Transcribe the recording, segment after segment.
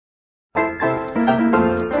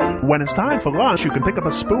When it's time for lunch, you can pick up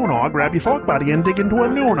a spoon or grab your fork buddy and dig into a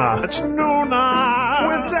Nooner. It's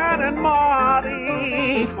Nooner with Dan and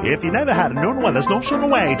Marty. If you never had a Nooner, well, there's no sooner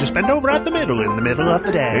way. Just bend over at the middle in the middle of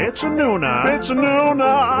the day. It's a Nooner. It's a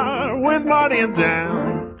Nooner with Marty and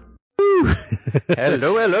Dan.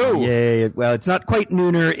 Hello. Yay. Well, it's not quite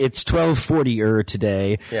nooner. It's 12:40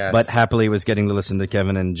 today. Yes. But happily was getting to listen to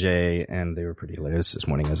Kevin and Jay, and they were pretty hilarious this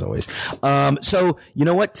morning, as always. So, you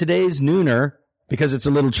know what? Today's nooner, because it's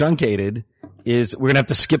a little truncated, is we're going to have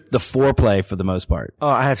to skip the foreplay for the most part. Oh,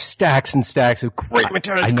 I have stacks and stacks of great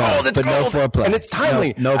material. It's cold. It's but cold. no foreplay. And it's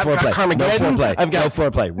timely. No I've got foreplay. No Carmageddon. foreplay. I've got No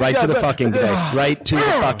foreplay. Right to the fucking today. Right to the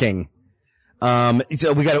fucking.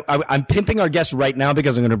 So we got. I'm pimping our guest right now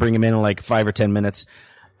because I'm going to bring him in like 5 or 10 minutes.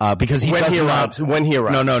 Because when he arrives.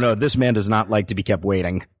 No. This man does not like to be kept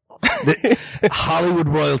waiting. Hollywood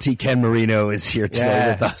royalty Ken Marino is here today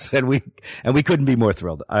with us, and we couldn't be more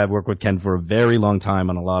thrilled. I've worked with Ken for a very long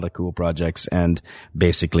time on a lot of cool projects, and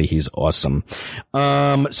basically he's awesome.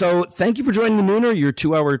 So thank you for joining the Nooner, your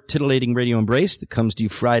 2-hour titillating radio embrace that comes to you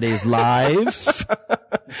Fridays live,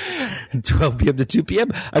 12 p.m. to 2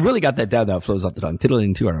 p.m. I really got that down now. It flows off the tongue.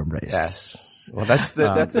 Titillating 2-hour embrace. Yes. Well, that's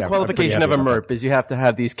the qualification of a MERP, is you have to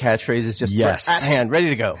have these catchphrases just at hand,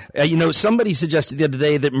 ready to go. Somebody suggested the other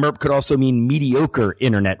day that MERP could also mean mediocre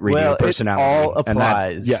internet radio personality. It all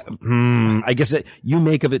applies. I guess you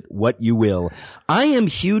make of it what you will. I am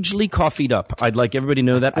hugely coffeed up. I'd like everybody to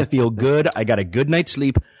know that. I feel good. I got a good night's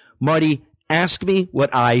sleep. Marty, ask me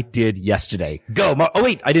what I did yesterday. Go. Oh,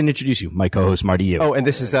 wait, I didn't introduce you. My co-host, Marty Yu. Oh, and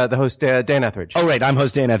this is the host, Dan Etheridge. Oh, right. I'm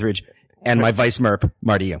host Dan Etheridge. And my vice MERP,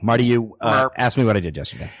 Marty Yu. Marty Yu, ask me what I did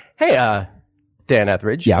yesterday. Hey, Dan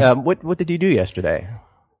Etheridge. Yeah. What did you do yesterday?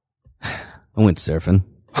 I went surfing.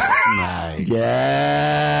 Nice.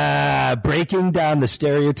 Yeah. Breaking down the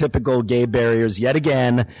stereotypical gay barriers yet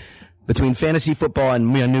again between fantasy football and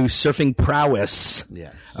my new surfing prowess.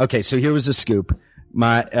 Yes. Okay, so here was the scoop.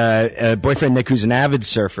 My boyfriend Nick, who's an avid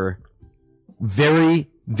surfer,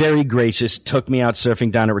 very, very gracious, took me out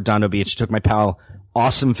surfing down at Redondo Beach, took my pal,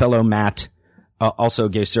 awesome fellow Matt, also a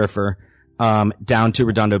gay surfer, down to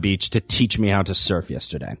Redondo Beach to teach me how to surf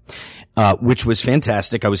yesterday, which was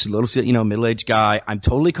fantastic. I was a little, middle-aged guy. I'm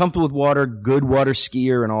totally comfortable with water, good water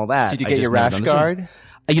skier and all that. Did you get your rash guard?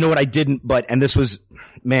 You know what? I didn't, and this was,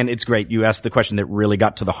 man, it's great. You asked the question that really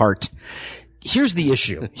got to the heart. Here's the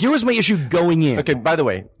issue. Here was my issue going in. Okay, by the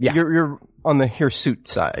way, you're on the hirsute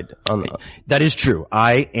side. That is true.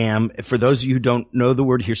 I am, for those of you who don't know the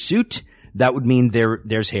word hirsute, that would mean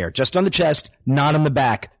there's hair. Just on the chest, not on the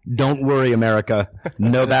back. Don't worry, America.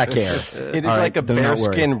 No back hair. It is like a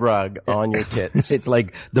bearskin rug on your tits. It's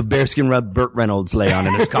like the bearskin rug Burt Reynolds lay on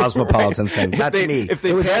in his Cosmopolitan thing. That's me. If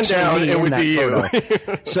they pan down, it would be you.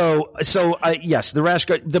 So, yes, the rash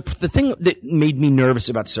guard. The thing that made me nervous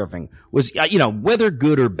about surfing was, whether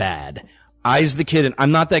good or bad. I was the kid, and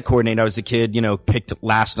I'm not that coordinated. I was the kid, picked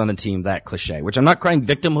last on the team, that cliche, which I'm not crying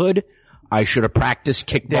victimhood. I should have practiced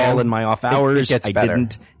kickball in my off hours. It gets better.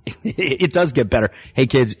 Didn't. It does get better. Hey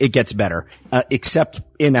kids, it gets better. Except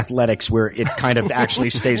in athletics where it kind of actually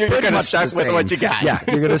stays pretty much the same. With what you got. Yeah,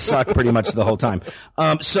 you're gonna suck pretty much the whole time.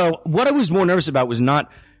 So what I was more nervous about was not,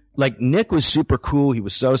 Nick was super cool. He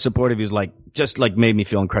was so supportive. He was just made me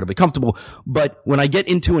feel incredibly comfortable. But when I get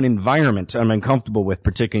into an environment I'm uncomfortable with,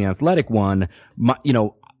 particularly an athletic one,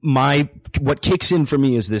 what kicks in for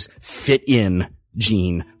me is this fit in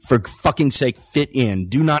gene. For fucking sake, fit in.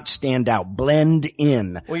 Do not stand out. Blend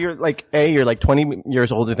in. Well, you're 20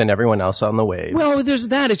 years older than everyone else on the wave. Well, there's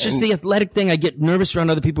that. It's just the athletic thing. I get nervous around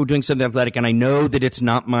other people doing something athletic, and I know that it's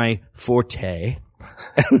not my forte.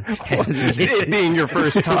 It being your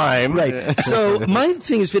first time. Right. So my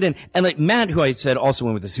thing is fit in. And Matt, who I said also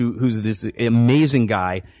went with this, who's this amazing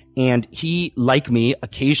guy, and he, like me,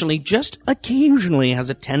 just occasionally has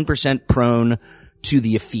a 10% prone to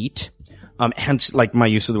the effete. Hence, my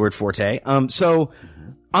use of the word forte. So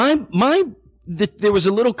there was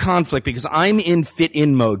a little conflict because I'm in fit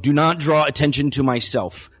in mode. Do not draw attention to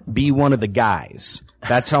myself. Be one of the guys.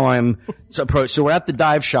 That's how I'm approached. So we're at the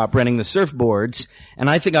dive shop renting the surfboards, and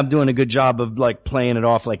I think I'm doing a good job of playing it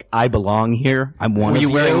off I belong here. I'm one of you.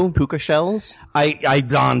 Were you wearing puka shells? I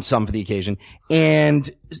donned some for the occasion. And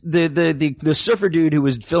the surfer dude who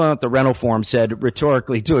was filling out the rental form said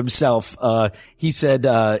rhetorically to himself, he said,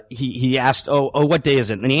 he asked, what day is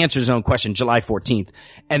it? And he answered his own question, July 14th.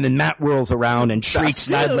 And then Matt whirls around and shrieks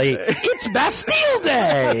loudly, it's Bastille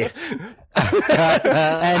Day!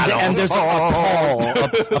 and there's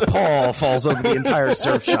a pall falls over the entire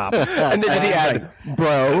surf shop. And then he added,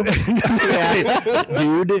 bro.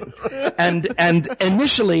 Dude. And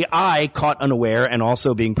initially I, caught unaware and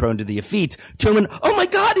also being prone to the effete, turned, oh my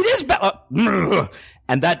God, it is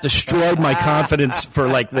and that destroyed my confidence for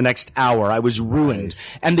like the next hour. I was ruined.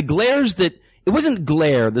 And the glares that, it wasn't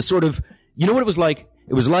glare, the sort of, you know what it was like?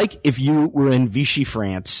 It was like if you were in Vichy,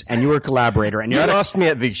 France, and you were a collaborator, and you lost me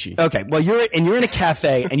at Vichy. Okay, well, you're in a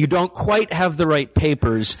cafe, and you don't quite have the right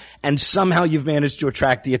papers, and somehow you've managed to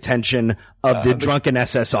attract the attention of the drunken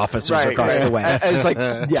SS officers across the way. As like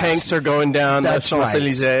tanks are going down the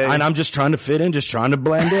Champs-Élysées. And I'm just trying to fit in, just trying to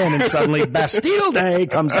blend in, and suddenly Bastille Day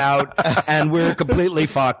comes out, and we're completely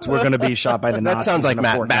fucked. We're going to be shot by the Nazis. That sounds like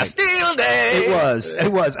Matt. Bastille Day!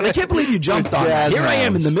 It was. And I can't believe you jumped on that. Here I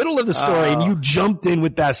am in the middle of the story, and you jumped in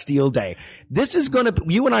with Bastille Day. This is going to,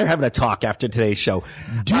 you and I are having a talk after today's show.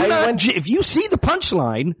 If you see the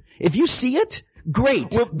punchline, if you see it,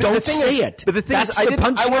 great. Well, don't say it. But the thing That's the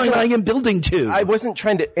punchline I am building to. I wasn't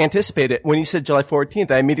trying to anticipate it. When you said July 14th,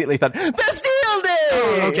 I immediately thought, Bastille Day!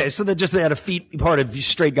 Oh, okay, so they had a feet part of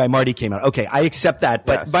Straight Guy Marty came out. Okay, I accept that.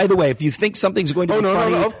 But by the way, if you think something's going to be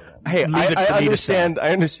funny... No. Hey, I understand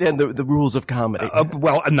the rules of comedy.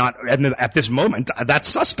 Well, not at this moment. That's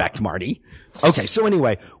suspect, Marty. Okay, so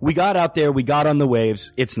anyway, we got out there, we got on the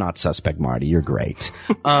waves. It's not suspect, Marty. You're great.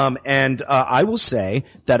 And I will say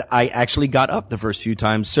that I actually got up the first few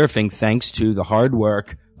times surfing thanks to the hard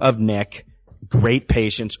work of Nick. Great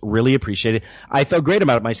patience. Really appreciate it. I felt great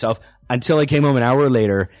about it myself until I came home an hour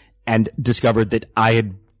later and discovered that I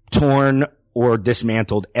had torn or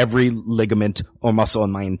dismantled every ligament or muscle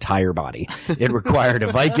in my entire body. It required a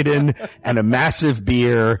Vicodin and a massive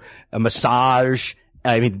beer, a massage.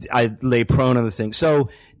 I mean, I lay prone on the thing. So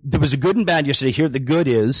there was a good and bad yesterday. Here, the good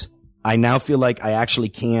is I now feel like I actually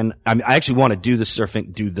can. I actually want to do the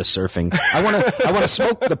surfing. I want to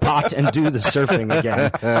smoke the pot and do the surfing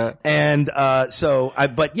again. And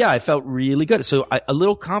but yeah, I felt really good. So a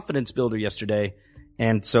little confidence builder yesterday.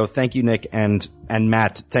 And so thank you, Nick, and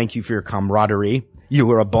Matt, thank you for your camaraderie. You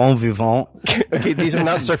were a bon vivant. Okay, these are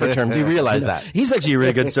not surfer terms. You realize that. He's actually a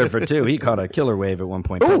really good surfer, too. He caught a killer wave at one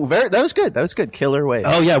point. Oh, that was good. That was good. Killer wave.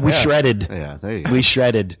 Oh, yeah, we shredded. Yeah, there you go. We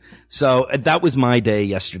shredded. So that was my day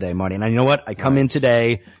yesterday, Marty. And you know what? I come in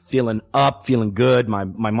today feeling up, feeling good. My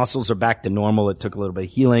muscles are back to normal. It took a little bit of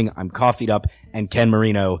healing. I'm coffeeed up, and Ken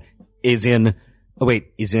Marino is in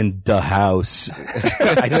the house.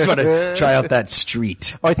 I just want to try out that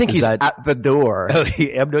street. Oh, I think he's at the door.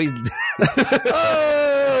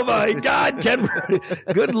 Oh my God, Ken!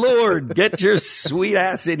 Good Lord, get your sweet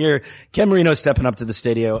ass in here. Ken Marino stepping up to the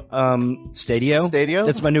stadio. Stadio?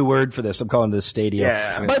 That's my new word for this. I'm calling it the stadio.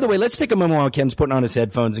 Yeah. By the way, let's take a moment while Ken's putting on his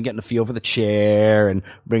headphones and getting a feel for the chair and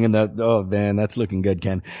bringing oh man, that's looking good,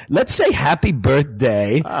 Ken. Let's say happy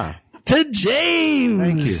birthday. To James!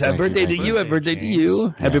 Thank you. Happy birthday to you. Happy birthday to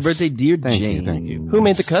you. Happy birthday, dear James. Thank you. Who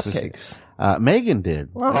made the cupcakes? Megan did.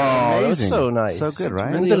 Oh, that's so nice. So good,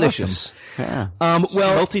 right? Really delicious. Awesome.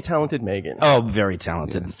 Yeah. Multi-talented Megan. Oh, very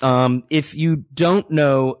talented. Yes. If you don't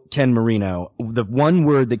know Ken Marino, the one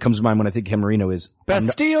word that comes to mind when I think Ken Marino is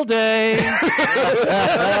Bastille Day.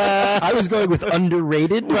 I was going with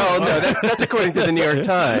underrated. Well, no, that's according to the New York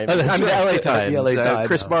Times. The LA Times. The LA Times.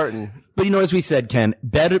 Chris Martin. But you know, as we said, Ken,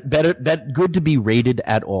 better, good to be rated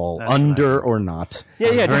at all, that's under right. or not.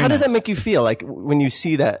 Yeah. How does that make you feel? Like when you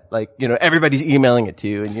see that, like, you know, everybody's emailing it to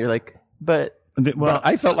you and you're like, but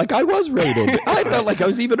I felt like I was rated. I felt like I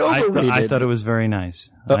was even overrated. I thought it was very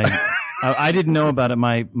nice. I didn't know about it.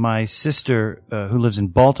 My sister, who lives in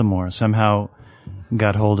Baltimore, somehow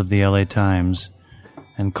got hold of the LA Times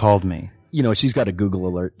and called me. You know, she's got a Google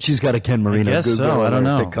alert. She's got a Ken Marino Google alert. I don't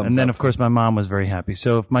know. That comes and then, up. of course, my mom was very happy.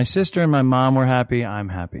 So if my sister and my mom were happy, I'm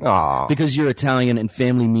happy. Aww. Because you're Italian and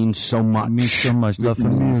family means so much. It means so much. La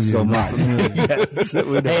familia. So much. Yes.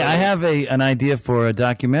 Hey, I have an idea for a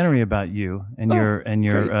documentary about you and your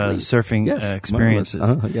surfing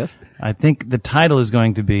experiences. Yes. I think the title is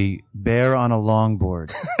going to be Bear on a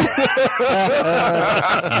Longboard.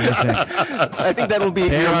 I think that'll be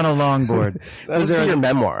Bear on a Longboard. That'll be your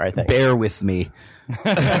memoir, I think. Bear with me.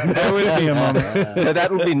 Bear with me a moment. No,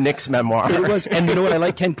 that will be Nick's memoir. It was, and you know what I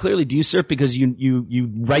like, Ken? Clearly, do you surf because you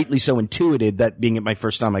rightly so intuited that being at my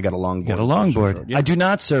first time, I got a longboard. Got a longboard. Yeah. I do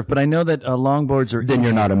not surf, but I know that longboards are. Then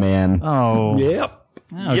you're not a man. Oh. Yep.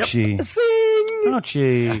 Ouchie. Yep. Sing.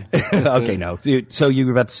 Ouchie. Okay, no. So you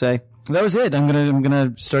were about to say? That was it. I'm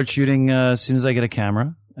gonna start shooting as soon as I get a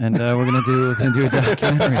camera. And we're gonna do a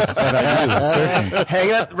documentary about surfing.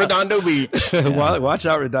 Hang at Redondo Beach. Watch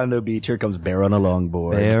out, Redondo Beach. Here comes Bear on a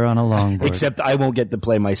Longboard. Bear on a longboard. Except I won't get to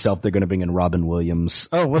play myself. They're going to bring in Robin Williams.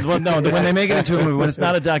 Oh, well, no. When they make it into a movie, when it's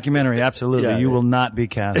not a documentary, absolutely, you will not be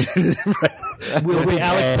cast. We'll be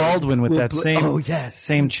Alec Baldwin with that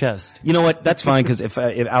same chest. You know what? That's fine, because if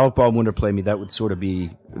Alec Baldwin were to play me, that would be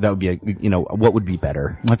what would be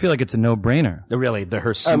better? I feel like it's a no-brainer. Really, the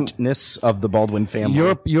hirsuteness of the Baldwin family.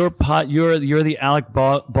 You're the Alec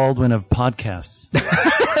Baldwin of podcasts.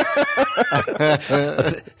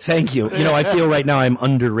 Thank you. I feel right now I'm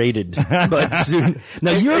underrated, but soon.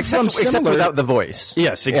 Now except without the voice.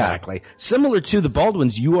 Yes, exactly. Yeah. Similar to the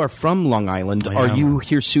Baldwins, you are from Long Island. Are you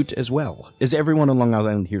hirsute as well? Is everyone on Long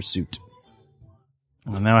Island hirsute?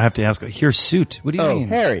 Well, now I have to ask, hirsute? What do you mean?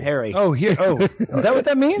 Harry. Oh, is that what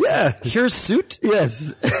that means? Yeah. Hirsute?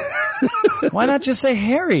 Yes. Why not just say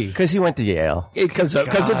Harry? Because he went to Yale. Because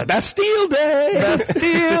it's Bastille Day.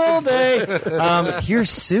 Bastille Day.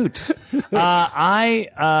 Hirsute. I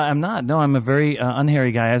am not. No, I'm a very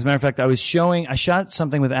unhairy guy. As a matter of fact, I shot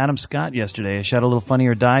something with Adam Scott yesterday. I shot a little Funny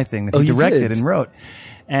or Die thing that he directed and wrote.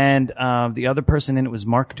 And the other person in it was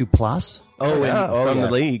Mark Duplass. From the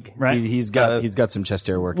league, right? He's got some chest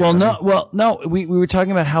hair work. Well, no. We were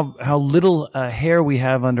talking about how little hair we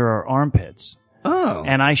have under our armpits. Oh,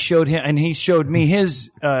 and I showed him, and he showed me his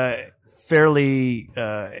fairly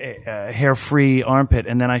hair-free armpit,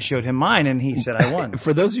 and then I showed him mine, and he said I won.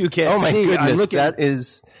 For those of you who can't see,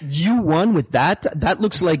 goodness, you won with that. That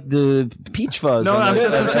looks like the peach fuzz. No, I'm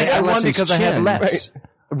saying I won because I had less.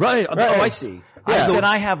 Right. Oh, I see. Yeah. I said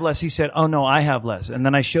I have less. He said, "Oh no, I have less." And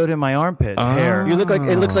then I showed him my armpit hair.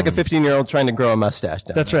 It looks like a 15-year-old trying to grow a mustache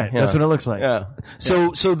down. That's right. Yeah. That's what it looks like. Yeah. So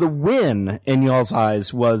the win in y'all's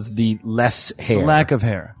eyes was the less hair, the lack of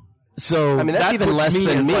hair. So I mean, that's even less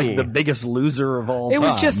than me. Like the biggest loser of all time. It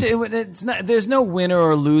was just it's not. There's no winner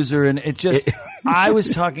or loser, and it just. I was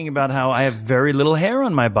talking about how I have very little hair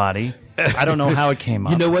on my body. I don't know how it came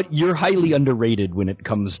up. You know what? You're highly underrated when it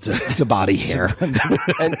comes to body hair.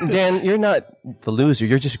 And Dan, you're not the loser.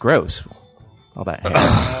 You're just gross. All that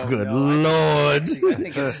hair. Good Lord.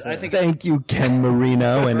 Thank you, Ken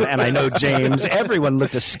Marino, and I know James. Everyone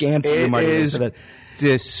looked askance at you, Marty. It is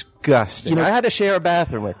disgusting. I had to share a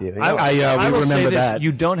bathroom with you. I will remember say this, that.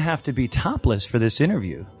 you don't have to be topless for this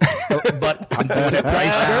interview. But I'm doing it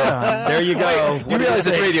right sure. There you go. You realize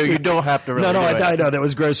it's radio. You don't have to really No, I know. That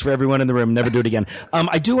was gross for everyone in the room. Never do it again.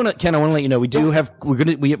 I do want to, Ken, I want to let you know, we do have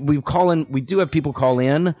people call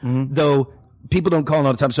in, though people don't call in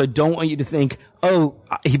all the time, so I don't want you to think, oh,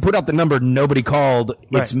 he put out the number, nobody called,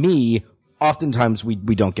 it's me. Oftentimes we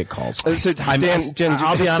don't get calls. So I'll be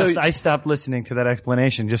honest, I stopped listening to that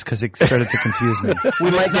explanation just because it started to confuse me.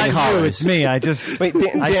 It's not you, it's me. I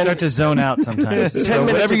start to zone out sometimes. So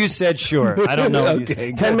whatever you said, sure. I don't know what you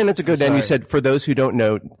said. 10 minutes ago, Dan, you said, for those who don't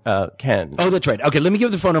know, Ken. Oh, that's right. Okay, let me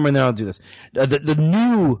give the phone number and then I'll do this. The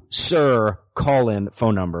new Sir call-in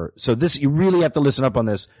phone number. So you really have to listen up on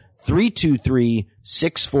this.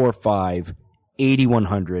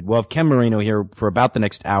 323-645-8100. We'll have Ken Marino here for about the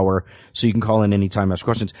next hour, so you can call in anytime, ask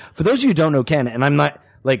questions. For those of you who don't know Ken, and I'm not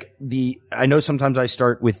I know sometimes I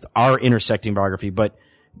start with our intersecting biography, but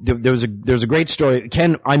there's a great story.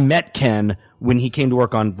 Ken, I met Ken when he came to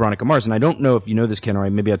work on Veronica Mars, and I don't know if you know this, Ken, or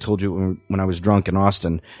maybe I told you when I was drunk in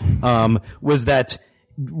Austin, was that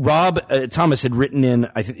Rob Thomas had written in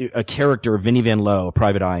a character of Vinnie Van Lowe, a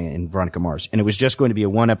private eye in Veronica Mars, and it was just going to be a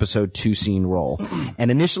 1-episode, 2-scene role.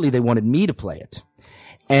 And initially they wanted me to play it.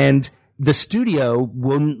 And the studio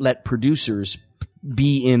wouldn't let producers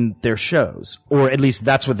be in their shows, or at least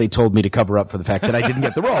that's what they told me to cover up for the fact that I didn't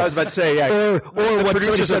get the role. I was about to say, yeah. Or what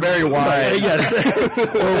producers are very wise. Yes.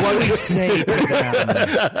 Or what we say to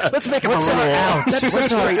them. Let's make them What's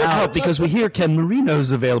our out? Because we hear Ken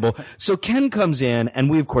Marino's available. So Ken comes in,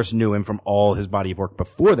 and we of course knew him from all his body of work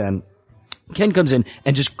before then. Ken comes in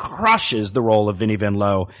and just crushes the role of Vinnie Van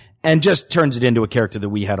Lowe and just turns it into a character that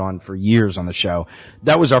we had on for years on the show.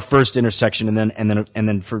 That was our first intersection. And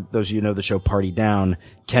then for those of you who know the show Party Down,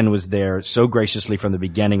 Ken was there so graciously from the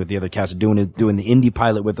beginning with the other cast, doing the indie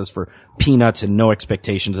pilot with us for peanuts and no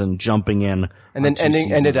expectations, and jumping in. And then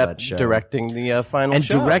ended up directing the final show.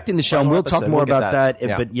 And directing the show. And we'll talk more about that.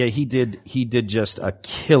 Yeah. But yeah, he did just a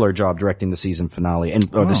killer job directing the season finale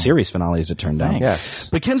or the series finale, as it turned out. Yes.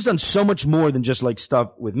 But Ken's done so much more than just like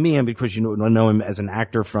stuff with me, and because I know him as an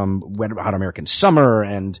actor from Wet Hot American Summer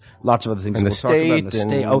and lots of other things. And we'll talk about in the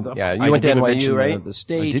state. You went to NYU, right? The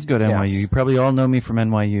state. I did go to NYU. You probably all know me from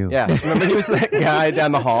NYU. Yeah. Remember he was that guy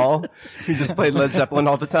down the hall who just played Led Zeppelin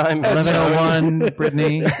all the time? 1101,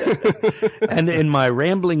 Brittany. And in my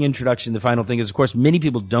rambling introduction, the final thing is, of course, many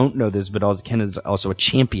people don't know this, but Ken is also a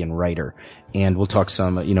champion writer. And we'll talk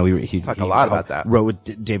some, he talk a lot about that. Wrote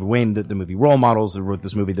with David Wayne, the movie Role Models. He wrote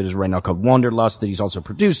this movie that is right now called Wanderlust that he's also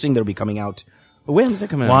producing. That'll be coming out. When does that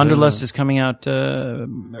come out? Wanderlust is coming out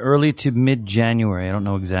early to mid-January. I don't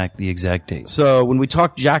know the exact date. So when we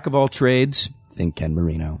talk jack of all trades, think Ken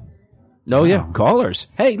Marino. Oh, yeah. Callers.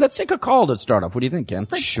 Hey, let's take a call to start off. What do you think, Ken?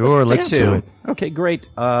 Sure, let's do it. Okay, great.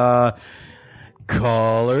 Caller,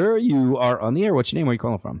 you are on the air. What's your name? Where are you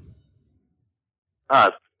calling from?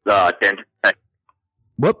 Denton.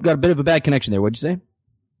 Whoop, got a bit of a bad connection there. What'd you say?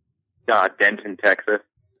 Denton, Texas.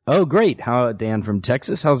 Oh, great. Dan from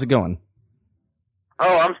Texas. How's it going?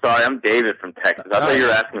 Oh, I'm sorry. I'm David from Texas. I thought you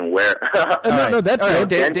were asking where. No, that's right.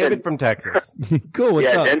 David from Texas. Cool.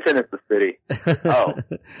 What's up? Denton is the city.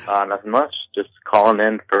 Nothing much. Just calling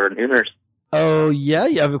in for Nooners. Oh, yeah?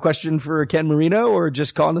 You have a question for Ken Marino or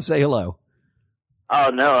just calling to say hello? Oh,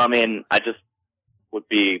 no. I mean, I just want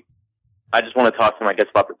to talk to him, I guess,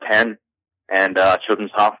 about the 10 and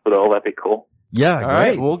Children's Hospital. That'd be cool. Yeah, All great.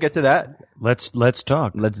 right, we'll get to that. Let's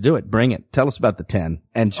talk. Let's do it. Bring it. Tell us about the 10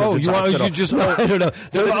 and Children's Hospital. You just I don't know.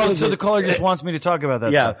 So the caller just wants me to talk about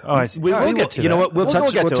that. Yeah. Stuff. Oh, I see. We'll get to that. You know what? We'll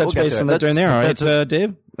touch base on that during there. All right,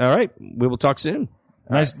 Dave? All right. We will talk soon.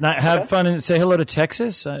 Nice. Have fun and say hello to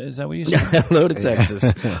Texas. Is that what you said? Hello to Texas.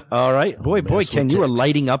 All right. Boy, Ken, you are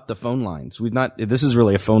lighting up the phone lines. This is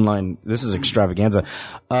really a phone line. This is extravaganza.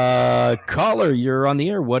 Caller, you're on the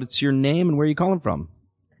air. What's your name and where are you calling from?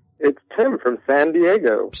 It's Tim from San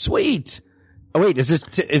Diego. Sweet. Oh, wait. Is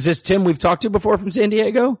this Tim we've talked to before from San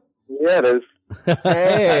Diego? Yeah, it is.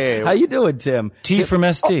 Hey. How you doing, Tim? T from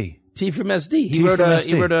SD. T from SD. He wrote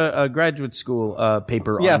a graduate school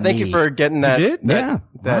paper on thank you for getting that. You did?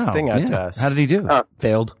 That thing out to us. How did he do?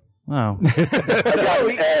 Failed. Wow. I'm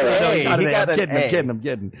kidding.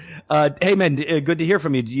 Hey, man, good to hear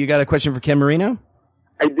from you. You got a question for Ken Marino?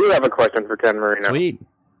 I do have a question for Ken Marino. Sweet.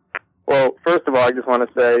 Well, first of all, I just want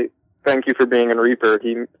to say thank you for being in Reaper.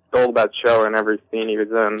 He stole that show in every scene he was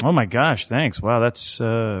in. Oh my gosh, thanks. Wow, that's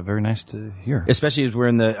very nice to hear. Especially as we're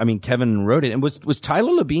in Kevin wrote it. And was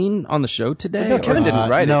Tyler Labine on the show today? No, Kevin didn't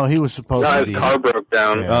write it. No, he was supposed to be. His car broke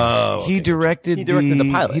down. Yeah. Oh, okay. He directed the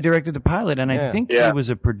pilot. He directed the pilot, and I think he was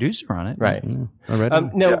a producer on it. Right.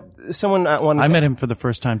 Someone I met him for the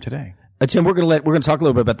first time today. Tim, we're gonna talk a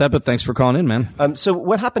little bit about that, but thanks for calling in, man. So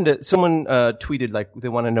what happened to someone tweeted like they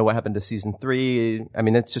want to know what happened to season 3. I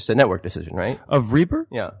mean, it's just a network decision, right? Of Reaper?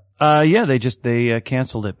 Yeah. They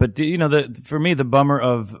canceled it. But for me, the bummer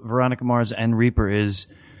of Veronica Mars and Reaper is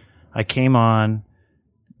I came on,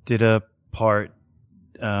 did a part,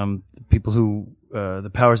 people who,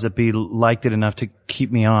 the powers that be liked it enough to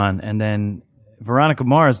keep me on. And then Veronica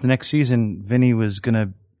Mars, the next season, Vinny was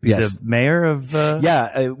gonna be the mayor of,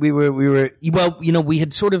 we were, we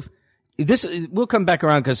had sort of, we'll come back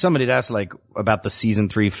around because somebody had asked about the season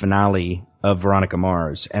 3 finale of Veronica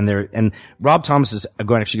Mars and Rob Thomas is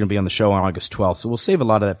actually going to be on the show on August 12th. So we'll save a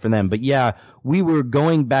lot of that for them. But yeah, we were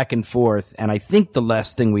going back and forth. And I think the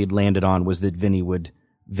last thing we had landed on was that Vinny would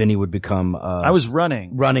become, I was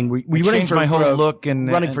running. We changed my whole look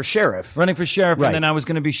and running for sheriff. Right. And then I was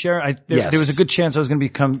going to be sheriff. There was a good chance I was going to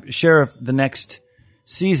become sheriff the next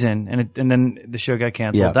season, and then the show got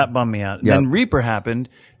canceled. Yep. That bummed me out. Yep. Then Reaper happened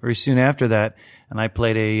very soon after that, and I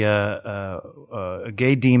played a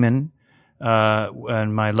gay demon,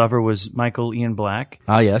 and my lover was Michael Ian Black.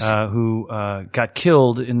 Yes. Who got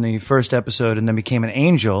killed in the first episode and then became an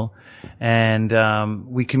angel, and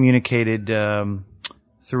we communicated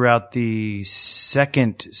throughout the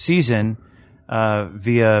second season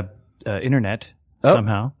via internet.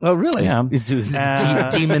 Somehow. Oh, really? Yeah.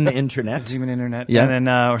 Demon internet. Demon internet. Yeah. And then,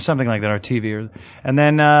 or something like that, or TV. And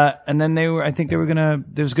then there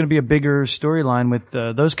was gonna be a bigger storyline with,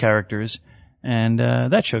 those characters. And,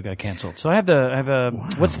 that show got canceled. So I have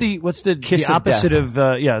what's the Kiss of opposite death. of,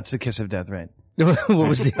 it's the kiss of death, right? What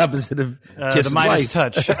was the opposite of kiss the Midas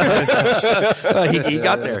life? touch. He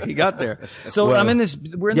got there. So well,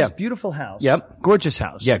 we're in this beautiful house. Yep. Gorgeous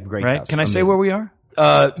house. Yeah, great right? house. Can I say Amazing. where we are?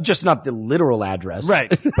 Just not the literal address. Right.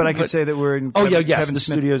 But I could say that we're in Kevin the Smith,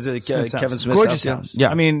 studios at Smith's Kevin house. Smith's Gorgeous house. house. Yeah.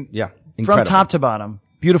 I mean, from incredible. top to bottom,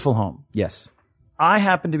 beautiful home. Yes. I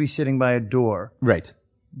happen to be sitting by a door. Right.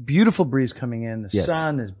 Beautiful breeze coming in, the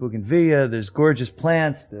sun, there's bougainvillea, there's gorgeous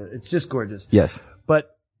plants, it's just gorgeous. Yes.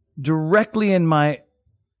 But directly in my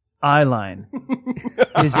eyeline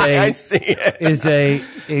is I see it. is a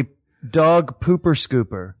dog pooper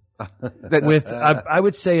scooper with I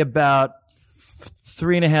would say about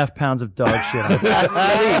 3.5 pounds of dog shit on it.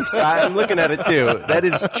 At least. I'm looking at it too. That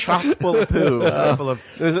is chock full of poo.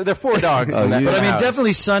 There are 4 dogs in that But I mean, house.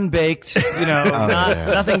 definitely sun-baked,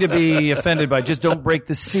 nothing to be offended by. Just don't break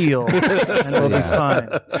the seal and it'll be fine.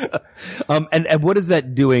 And what is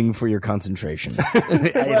that doing for your concentration?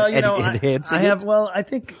 Well, I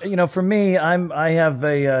think, for me, I have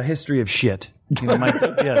a history of shit.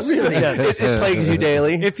 Yes. Really? Yes. It plagues you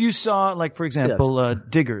daily. If you saw, like, for example,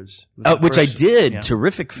 Diggers. Which I did. Yeah.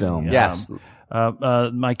 Terrific film. Yes.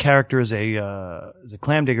 My character is a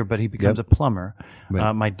clam digger, but he becomes a plumber.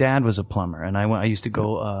 Right. My dad was a plumber, and I used to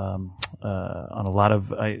go on a lot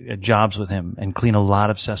of jobs with him and clean a lot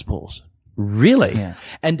of cesspools. Really? Yeah.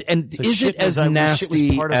 And So is shit it as was- shit was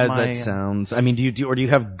nasty part of as my, that sounds? I mean, do you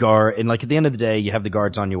have guard? And like at the end of the day, you have the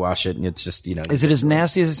guards on, you wash it, and it's just Is it as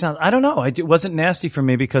nasty as it sounds? I don't know. It wasn't nasty for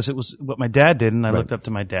me because it was what my dad did, and I looked up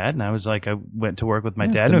to my dad, and I was like, I went to work with my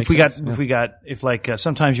dad. And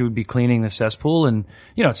sometimes you would be cleaning the cesspool, and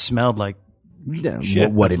it smelled like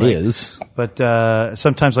shit, what it like- is? But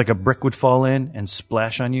sometimes like a brick would fall in and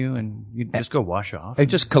splash on you, and you'd just go wash off. It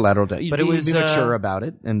just collateral damage. But it was be mature about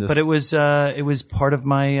it, and just, But it was part of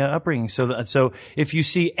my upbringing. So if you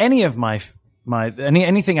see any of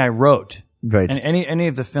anything I wrote, right, and any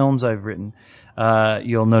of the films I've written,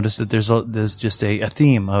 you'll notice that there's just a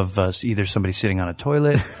theme of either somebody sitting on a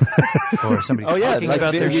toilet or somebody talking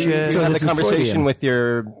about their shit. You had the this is conversation Freudian. with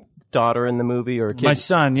your daughter in the movie or kid, My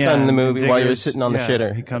son in the movie while you're Diggers, sitting on the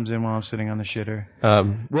shitter. He comes in while I'm sitting on the shitter.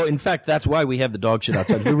 well, in fact, that's why we have the dog shit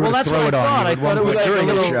outside. We were Well, to that's throw what it I on. thought. You I would thought it want was to like during a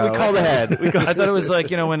the little. show. We called ahead. I thought it was like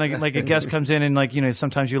when like a guest comes in and like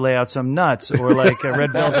sometimes you lay out some nuts or like a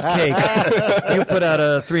red velvet cake. You put out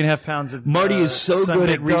 3.5 pounds of. Marty is so good at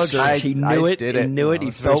sun-baked dog research. shit. He knew I it. did He it. knew it. He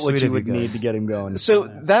it's very felt what sweet you of would you guys. need to get him going. So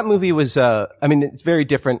that movie was, it's very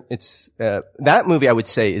different. It's, that movie I would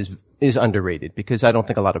say is underrated because I don't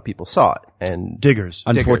think a lot of people saw it. And Diggers.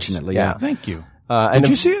 Unfortunately, yeah. Thank you. Did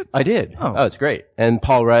you see it? I did. Oh. It's great. And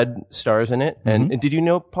Paul Rudd stars in it. And did you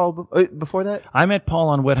know Paul before that? I met Paul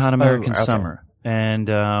on Wet Hot American okay. Summer, and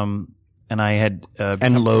I had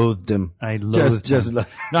And loathed him. I loathed him. No,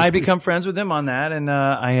 I had become friends with him on that, and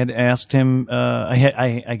I had asked him.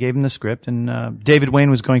 I gave him the script, and David Wayne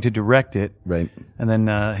was going to direct it, Right. and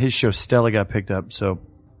then his show Stella got picked up, so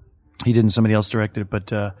he didn't. Somebody else directed it,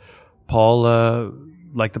 but Paul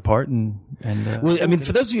liked the part, and Well, I mean,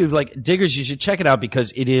 for those of you like Diggers, you should check it out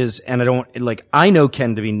because it is, and I know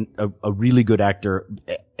Ken to be a really good actor,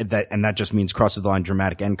 that just means crosses the line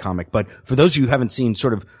dramatic and comic. But for those of you who haven't seen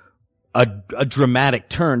sort of a dramatic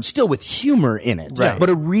turn, still with humor in it, Right. but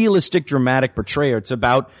a realistic dramatic portrayal. It's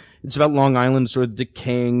about Long Island sort of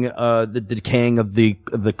decaying, the decaying of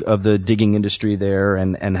the digging industry there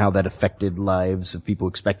and how that affected lives of people who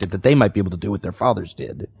expected that they might be able to do what their fathers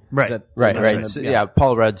did. right, Right. So, yeah.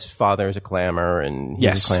 Paul Rudd's father is a clammer and he's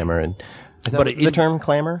Yes. a clammer. And is that But the term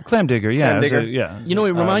clammer? clam digger, yeah, Clam it was digger? yeah. You know,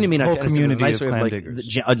 it reminded me whole of community nice of way clam like,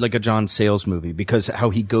 diggers. like a John Sayles movie because how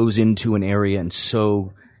he goes into an area and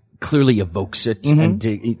so clearly evokes it and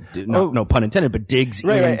no pun intended, but digs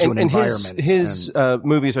into an environment. His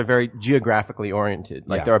movies are very geographically oriented.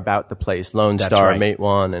 Like Yeah. they're about the place. Lone That's Star, right. Mate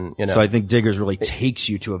One, and So I think Diggers really takes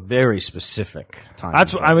you to a very specific time.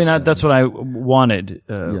 That's what that's what I wanted.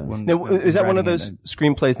 When Now, is that one of writing those it.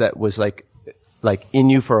 screenplays that was like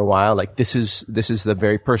in you for a while? Like this is the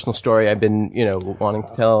very personal story I've been wanting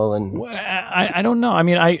to tell. And I don't know. I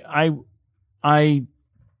mean, I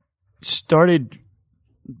started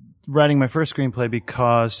writing my first screenplay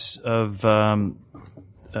because of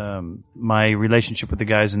my relationship with the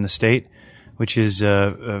guys in the state, which is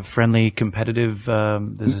a friendly, competitive.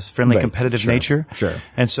 There's this friendly, competitive nature. Sure.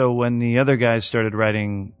 And so when the other guys started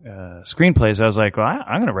writing screenplays, I was like, "Well,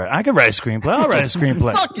 I could write a screenplay. I'll write a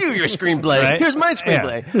screenplay." fuck you, your screenplay. Right? Here's my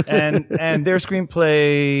screenplay. Yeah. and their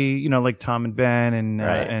screenplay, like Tom and Ben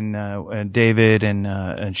and David and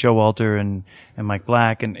Showalter and Mike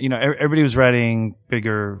Black and everybody was writing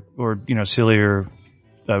bigger or sillier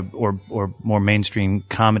or more mainstream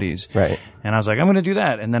comedies. Right. And I was like, I'm going to do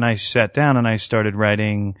that. And then I sat down and I started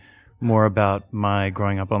writing more about my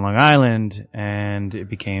growing up on Long Island, and it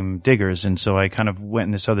became Diggers. And so I kind of went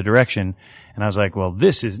in this other direction, and I was like, well,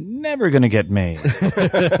 this is never going to get made.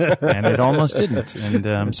 And it almost didn't.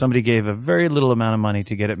 And somebody gave a very little amount of money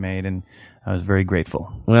to get it made, and I was very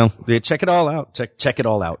grateful. Well, check it all out. Check it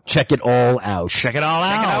all out. Check it all out. Check it all out.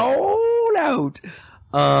 Check it all out.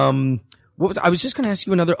 I was just going to ask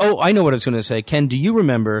you another. Oh, I know what I was going to say. Ken, do you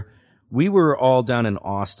remember we were all down in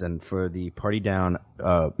Austin for the Party Down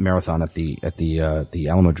marathon at the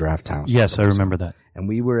Alamo Draft House. Yes, I remember that. And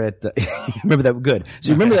we were at, you remember that? Good. So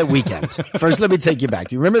you remember that weekend. First, let me take you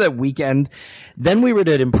back. You remember that weekend? Then we were at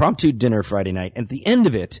an impromptu dinner Friday night. At the end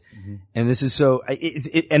of it, and this is so,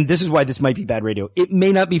 and this is why this might be bad radio. It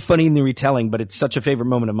may not be funny in the retelling, but it's such a favorite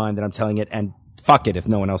moment of mine that I'm telling it, and fuck it if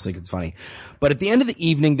no one else thinks it's funny. But at the end of the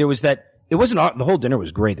evening, there was that, it wasn't, the whole dinner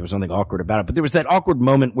was great. There was nothing awkward about it, but there was that awkward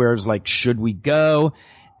moment where it was like, should we go?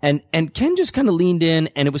 And Ken just kind of leaned in,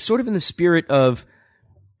 and it was sort of in the spirit of,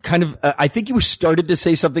 kind of, I think you started to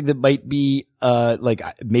say something that might be, like,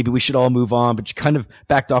 maybe we should all move on, but you kind of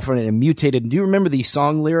backed off on it and mutated. Do you remember the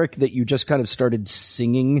song lyric that you just kind of started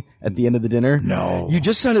singing at the end of the dinner? No. You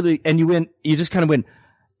just sounded, and you just kind of went,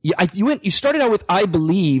 you started out with I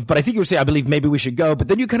believe, but I think you were saying I believe maybe we should go, but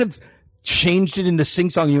then you kind of changed it into sing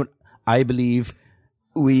song. You went, I believe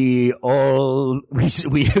you and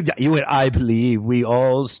I believe we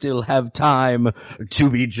all still have time to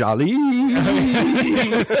be jolly.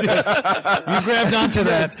 Yes. You grabbed onto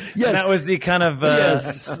that. Yes. That was the kind of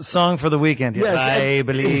song for the weekend. Yes. I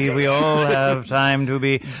believe we all have time to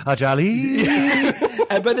be jolly.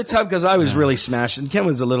 And by the time, because I was really smashed, and Ken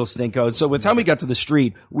was a little stinko, and so by the time we got to the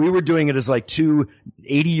street, we were doing it as like two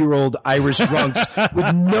 80-year-old Irish drunks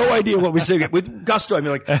with no idea what we're singing. With gusto, I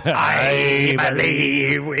mean, like, I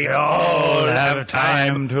believe we all have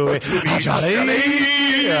time to be jolly.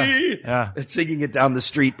 Yeah. And singing it down the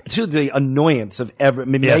street to the annoyance of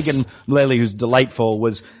Megan Mullally, who's delightful,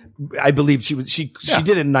 was, I believe she did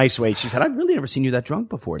it in a nice way. She said, I've really never seen you that drunk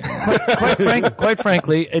before. Quite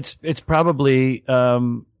frankly, it's probably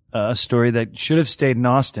a story that should have stayed in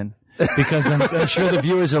Austin, because I'm sure the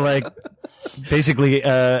viewers are like basically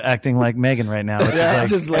acting like Megan right now.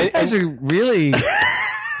 Just like, you guys are really.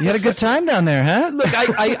 You had a good time down there, huh? Look,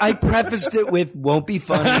 I prefaced it with won't be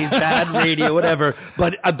funny, bad radio, whatever.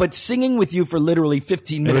 But singing with you for literally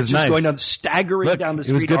 15 minutes, just nice. going down, staggering down the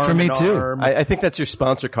street. It was good for me too. I think that's your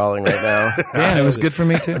sponsor calling right now. Dan, it was good for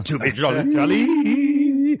me too. To be jolly.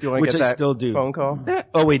 Do you want Which to get I that still do. phone call?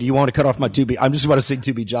 Oh wait, do you want to cut off my I'm just about to sing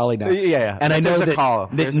To Be Jolly now. Yeah. And I know There's a that, call.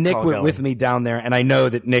 that There's a Nick call went going. with me down there, and I know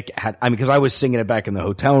that Nick had, because I was singing it back in the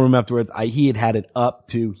hotel room afterwards. He had it up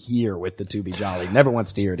to here with the To Be Jolly. Never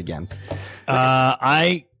wants to hear it again.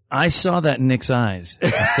 I saw that in Nick's eyes.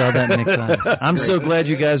 I'm so glad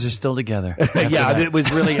you guys are still together. Yeah, it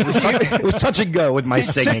was really, it was touch and go with my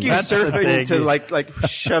singing. That's the thing. To like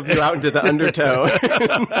shove you out into the undertow.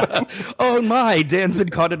 Oh my, Dan's been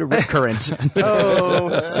caught in a rip current.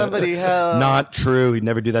 Oh, somebody help. Not true. He'd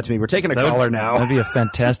never do that to me. We're taking a caller now. That'd be a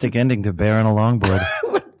fantastic ending to Bear on a Longboard.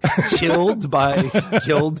 Killed by.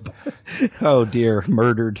 Oh dear,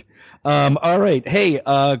 murdered. All right. Hey,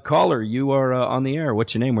 caller, you are on the air.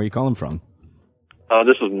 What's your name? Where are you calling from?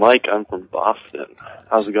 This is Mike. I'm from Boston.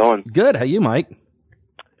 How's it going? Good. How you, Mike?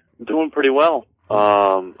 I'm doing pretty well.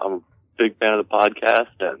 I'm a big fan of the podcast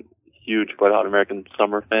and huge Wet Hot American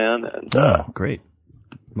Summer fan. And Great.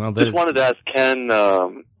 Well, just wanted to ask Ken,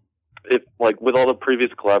 if like with all the previous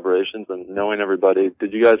collaborations and knowing everybody,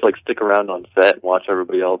 did you guys like stick around on set and watch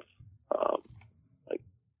everybody else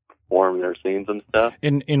perform their scenes and stuff?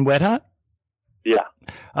 In Wet Hot? Yeah.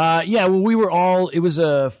 Well, we were all, it was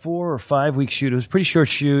a 4 or 5 week shoot. It was a pretty short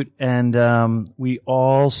shoot, and we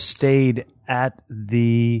all stayed at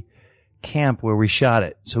the camp where we shot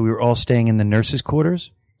it. So we were all staying in the nurses' quarters.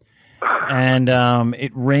 And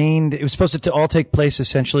it rained. It was supposed to all take place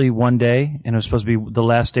essentially one day, and it was supposed to be the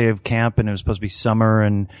last day of camp, and it was supposed to be summer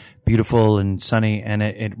and beautiful and sunny, and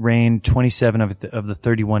it rained 27 of the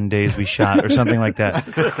 31 days we shot, or something like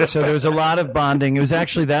that. So there was a lot of bonding. It was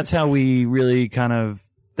actually, that's how we really kind of,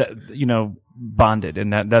 bonded,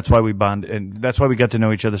 and that's why we bonded, and that's why we got to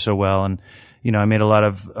know each other so well. And I made a lot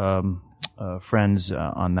of friends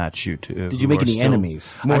on that shoot. Did you make any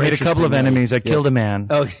enemies? I made a couple of enemies. I killed a man.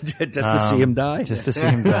 Oh, just to see him die? Just to see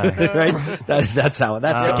him die. Right? That's how.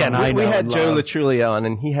 That's again. We had Joe Latrulia on,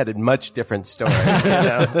 and he had a much different story.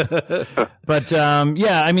 But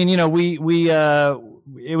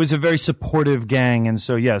it was a very supportive gang, and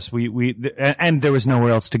so yes, and there was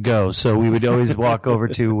nowhere else to go, so we would always walk over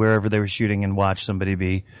to wherever they were shooting and watch somebody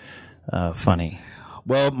be funny.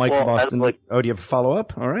 Well, Mike from Boston. Do you have a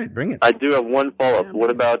follow-up? All right, bring it. I do have one follow-up. What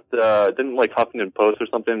about, didn't Huffington Post or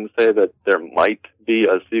something say that there might be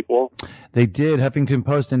a sequel? They did, Huffington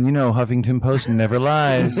Post, and Huffington Post never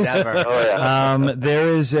lies. Never. Oh, yeah.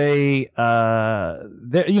 There is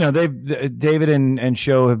David and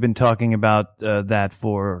Show have been talking about that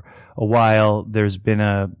for a while. There's been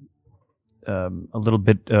a little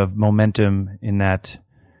bit of momentum in that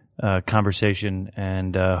conversation,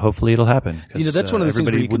 and hopefully it'll happen. That's one of the things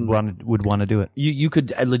where everybody you would want to do it. You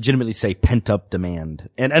could legitimately say pent up demand.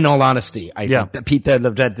 And in all honesty, I think that Pete,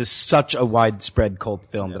 that is such a widespread cult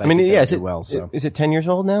film that I mean, is it 10 years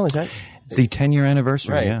old now? Is that? It's the 10-year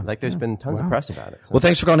anniversary. Right. Yeah. Like there's been tons of press about it. So. Well,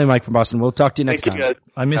 thanks for calling in, Mike from Boston. We'll talk to you next time. Thank you, guys.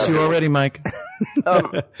 I miss you already, Mike.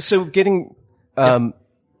 So getting,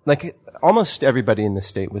 like almost everybody in the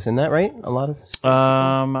state was in that, right? A lot of.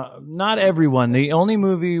 Not everyone. The only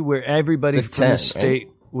movie where everybody The from 10, the state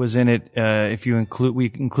was in it, if you we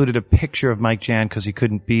included a picture of Mike Jan because he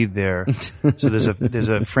couldn't be there. So there's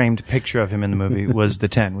a framed picture of him in the movie. Was the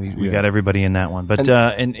 10? We got everybody in that one. But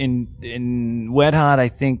in Wet Hot, I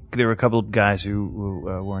think there were a couple of guys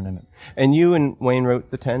who weren't in it. And you and Wayne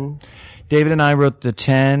wrote the 10. David and I wrote the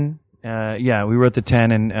 10. We wrote the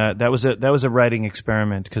 10, and that was a writing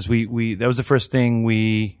experiment because that was the first thing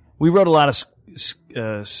we wrote a lot of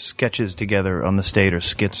sketches together on the state, or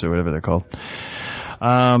skits, or whatever they're called.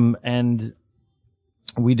 And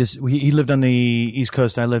he lived on the East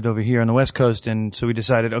Coast, I lived over here on the West Coast, and so we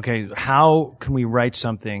decided, okay, how can we write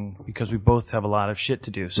something, because we both have a lot of shit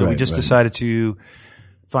to do. So we just decided to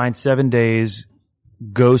find 7 days,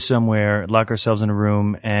 go somewhere, lock ourselves in a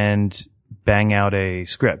room, and bang out a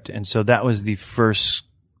script. And so that was the first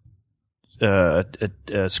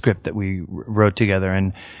script that we wrote together.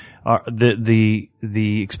 And the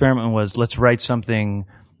experiment was, let's write something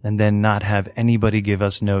and then not have anybody give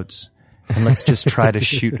us notes. And let's just try to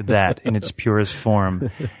shoot that in its purest form.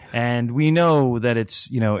 And we know that it's,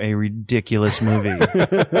 a ridiculous movie. But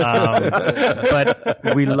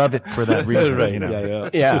we love it for that reason. Right.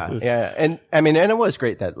 Yeah. And I mean, and it was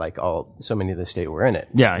great that so many of the state were in it.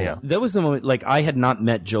 Yeah. That was the moment, I had not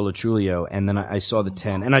met Joe Latrulio, and then I saw the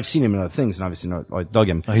 10, and I've seen him in other things, and obviously I dug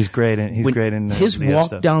him. Oh, he's great. He's great in his the walk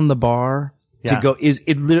stuff. down the bar. To go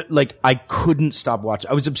I couldn't stop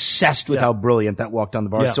watching. I was obsessed with how brilliant that walk down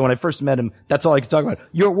the bar. Yeah. So when I first met him, that's all I could talk about.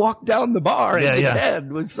 Your walk down the bar in the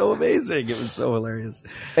 10 was so amazing. It was so hilarious.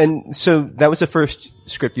 And so that was the first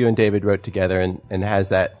script you and David wrote together, and has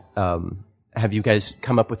that. Have you guys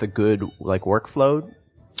come up with a good workflow?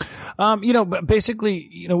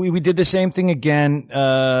 Basically, we did the same thing again.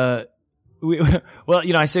 I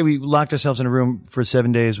say we locked ourselves in a room for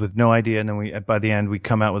 7 days with no idea, and then by the end we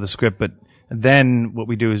come out with a script. But then what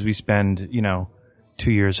we do is we spend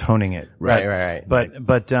 2 years honing it. Right. But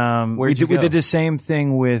we did the same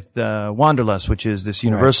thing with Wanderlust, which is this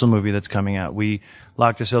Universal movie that's coming out. We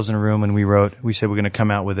locked ourselves in a room and we said we're going to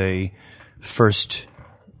come out with a first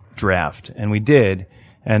draft, and we did.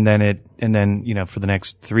 And then for the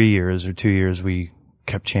next 3 years or 2 years we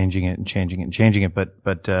kept changing it.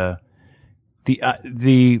 But to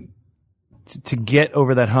get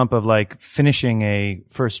over that hump of finishing a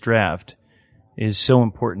first draft is so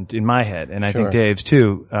important in my head, and I think Dave's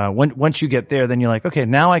too. Once you get there, then you're like, okay,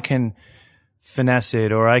 now I can finesse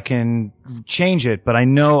it, or I can change it, but I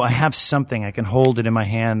know I have something. I can hold it in my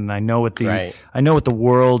hand, and I know what the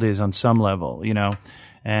world is on some level,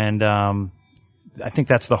 and I think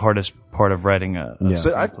that's the hardest part of writing a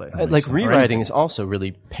screenplay. Rewriting is also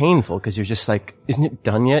really painful, because you're just isn't it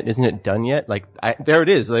done yet? Isn't it done yet? There it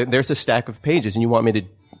is. There's a stack of pages, and you want me to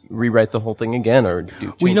rewrite the whole thing again, or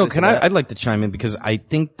do? I'd like to chime in, because I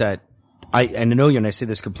think that I know you, and I say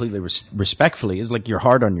this completely respectfully, is you're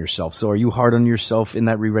hard on yourself. So are you hard on yourself in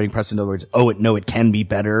that rewriting process? In other words, it can be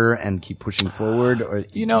better, and keep pushing forward, or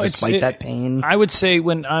despite that pain? I would say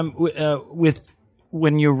when I'm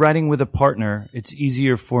when you're writing with a partner, it's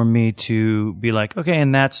easier for me to be like, okay,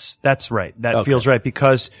 and that's right. That feels right,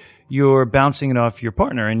 because you're bouncing it off your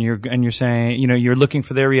partner, and you're saying, you're looking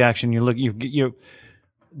for their reaction. You're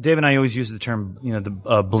Dave and I always use the term,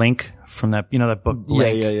 the blink from that, that book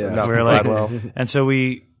Blink. Yeah. Where and so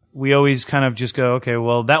we always kind of just go, okay,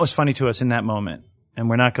 well, that was funny to us in that moment, and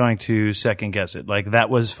we're not going to second guess it. That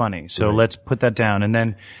was funny. So let's put that down. And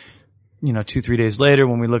then, 2-3 days later,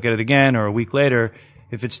 when we look at it again, or a week later,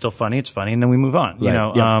 if it's still funny, it's funny, and then we move on.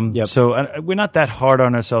 So we're not that hard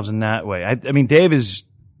on ourselves in that way. I mean, Dave is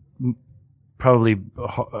probably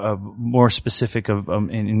more specific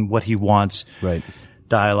in what he wants,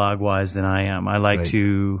 dialogue wise, than I am. I like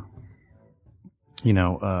to,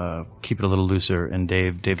 keep it a little looser, and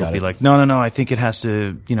Dave will be like, no, I think it has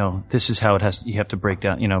to, this is how it has. You have to break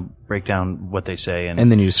down what they say,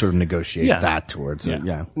 and then you sort of negotiate that towards it.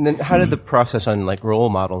 Yeah. And then how did the process on Role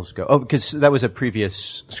Models go? Oh, because that was a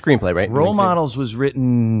previous screenplay, right? Role Models was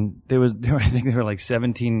written. I think there were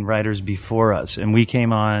 17 writers before us, and we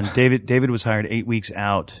came on. David was hired 8 weeks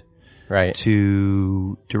out,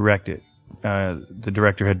 to direct it. The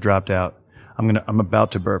director had dropped out. I'm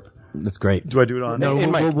about to burp. That's great. Do I do it on? No,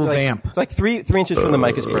 In mic, we'll like, vamp. It's like 3 inches from the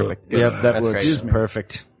mic is perfect. Good. Yep, that That's works. great.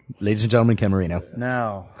 Perfect. Ladies and gentlemen, Ken Marino.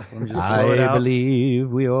 Now, let me just blow it I out. believe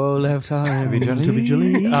we all have time to be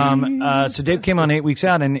jolly. So Dave came on 8 weeks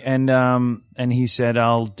out, and he said,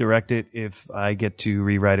 "I'll direct it if I get to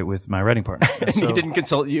rewrite it with my writing partner." And he didn't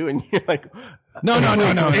consult you, and you're like, No.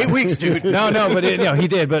 8 weeks, dude. No, but he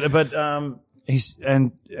did. But he's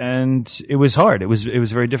and it was hard. It was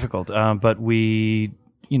very difficult. But we,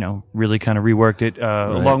 really kind of reworked it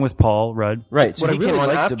along with Paul Rudd. Right. So What he I really came on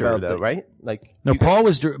liked after, about though, right? Like, No, Paul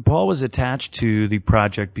was attached to the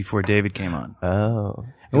project before David came on. oh.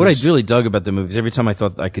 And what I really dug about the movie is every time I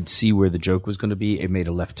thought I could see where the joke was going to be, it made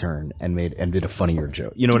a left turn and did a funnier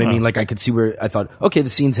joke. You know what I mean? Like I could see where I thought, okay, the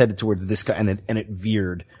scene's headed towards this guy, and it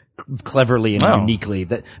veered cleverly and Wow. uniquely.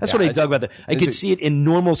 That's what I dug about that. I could see it in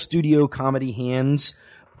normal studio comedy hands.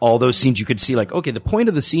 All those scenes you could see, like, okay, the point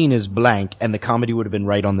of the scene is blank, and the comedy would have been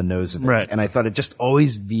right on the nose of it. Right. And I thought it just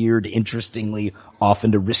always veered interestingly off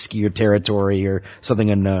into riskier territory or something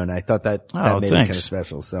unknown. I thought that made it kind of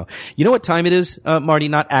special. So, you know what time it is, Marty?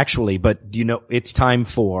 Not actually, but do you know it's time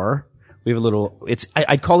for? We have a little.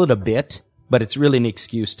 I'd call it a bit, but it's really an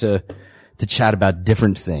excuse to chat about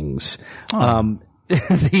different things. Okay.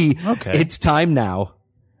 It's time now.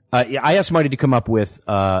 I asked Marty to come up with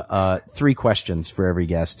 3 questions for every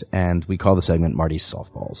guest, and we call the segment Marty's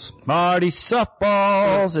Softballs. Marty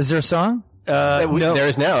Softballs. Is there a song? No. There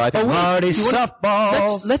is now. I think Marty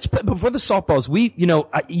Softballs. Let's before the softballs.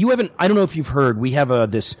 You haven't. I don't know if you've heard. We have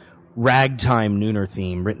this ragtime nooner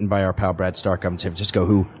theme written by our pal Brad Stark up in San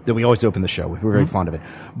Francisco, that we always open the show with. We're very fond of it.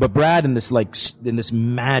 But Brad, in this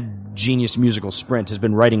mad genius musical sprint, has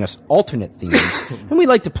been writing us alternate themes, and we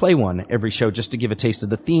like to play one every show just to give a taste of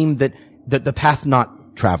the theme that the path not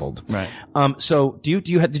traveled. Right. So did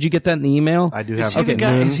you get that in the email? I do Is have. he,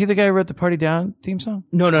 is he the guy who wrote the Party Down theme song?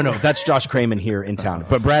 No. That's Josh Cramen here in town.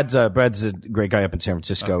 But Brad's a great guy up in San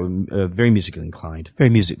Francisco. Very musically inclined. Very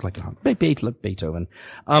like Beethoven.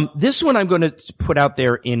 This one I'm going to put out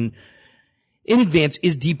there in advance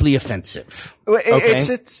is deeply offensive. Okay?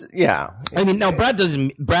 It's yeah. I mean, now Brad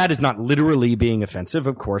is not literally being offensive.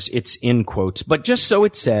 Of course, it's in quotes, but just so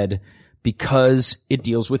it's said, because it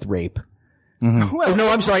deals with rape. Well, No,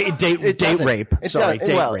 I'm sorry. Date rape. Sorry,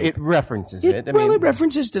 date rape. It references it. It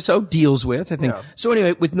references to, so deals with, I think. Yeah. So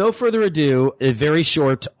anyway, with no further ado, a very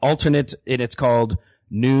short alternate, and it's called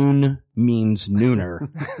Noon Means Nooner.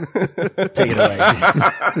 Take it away.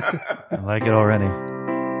 I like it already.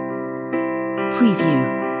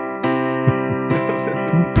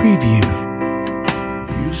 Preview.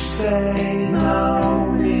 You say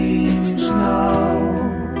no means no,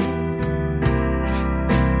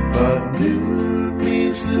 but new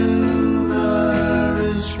means lunar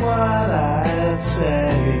is what I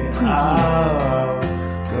say. Oh,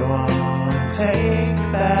 go on, take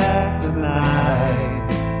back the night,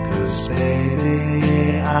 'cause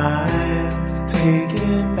baby, I'm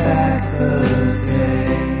taking back the day.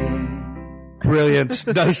 Brilliant.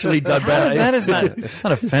 Nicely done, Brad. That is not, it's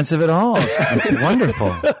not offensive at all. It's wonderful.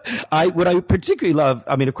 What I particularly love,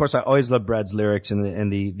 I mean, of course, I always love Brad's lyrics and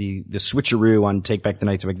the switcheroo on Take Back the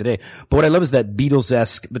Night, Take Back the Day. But what I love is that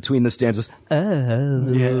Beatles-esque between the stanzas. That's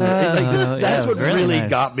what really really nice.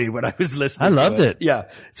 got me when I was listening. I loved to it. Yeah.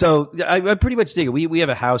 So I pretty much dig it. We have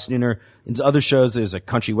a house nooner. In other shows, there's a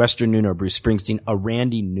country western nooner, Bruce Springsteen, a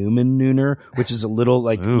Randy Newman nooner, which is a little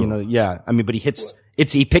like, yeah. I mean, but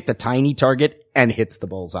he picked a tiny target and hits the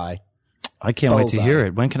bullseye. I can't wait to Bullseye. hear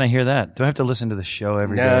it. When can I hear that? Do I have to listen to the show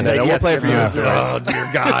every day? No, we'll play it for you after. afterwards. Oh, dear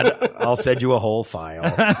God. I'll send you a whole file.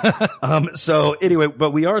 So anyway,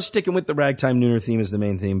 but we are sticking with the ragtime nooner theme as the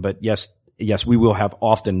main theme. But yes, we will have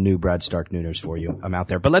often new Brad Stark nooners for you. I'm out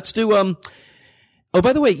there. But let's do, oh,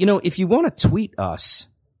 by the way, if you want to tweet us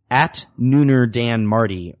at Nooner Dan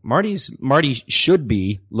Marty, Marty should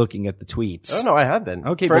be looking at the tweets. Oh no, I have been.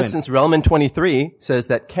 Okay, For brilliant. instance, Relman23 says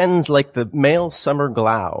that Ken's like the male summer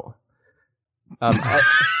glow. I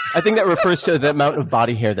think that refers to the amount of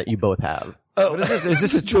body hair that you both have. What is this? Is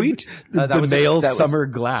this a tweet? The that was- male that was- summer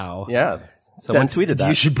glow. Yeah, someone That's- tweeted that.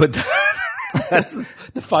 You should put that. That's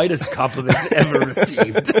the finest compliment ever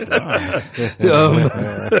received. Put that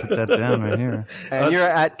down right here. And you're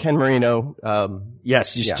at Ken Marino.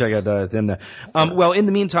 Yes, you should Yes. check out them. Well, in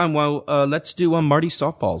the meantime, let's do Marty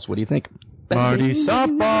softballs. What do you think? Marty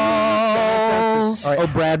Softballs. Oh,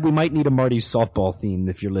 Brad, we might need a Marty softball theme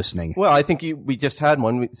if you're listening. Well, I think we just had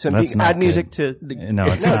one. That's not add music good. to. No,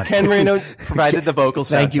 it's not. Ken Marino provided the vocals.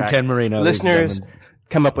 Thank you, soundtrack. Ken Marino, ladies and Listeners, gentlemen.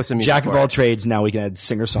 come up with some music. Jack of for all it. trades. Now we can add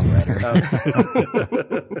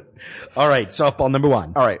singer-songwriter. All right, softball number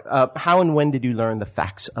 1. All right. How and when did you learn the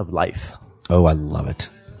facts of life? Oh, I love it.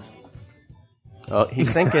 Oh,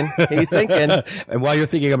 he's thinking. He's thinking. And while you're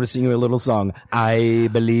thinking, I'm going to sing you a little song. I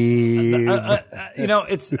believe. You know,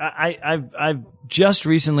 it's I've just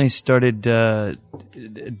recently started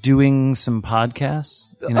doing some podcasts.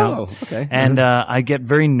 You know, okay. And I get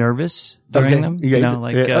very nervous during them. Yeah,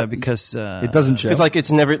 You know, because it doesn't show. Because like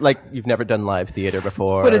it's never like you've never done live theater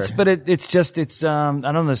before. But it's I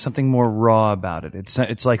don't know. There's something more raw about it.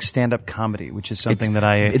 It's like stand up comedy, which is something that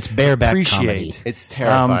I it's bareback appreciate. comedy. It's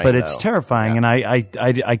terrifying, but it's though. terrifying, and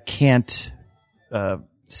I can't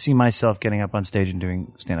see myself getting up on stage and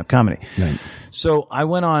doing stand up comedy. Right. So I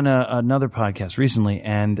went on another podcast recently,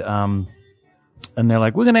 and they're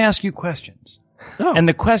like, "We're going to ask you questions." Oh. And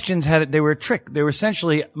the questions they were a trick. They were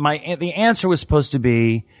essentially the answer was supposed to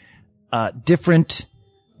be different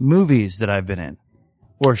movies that I've been in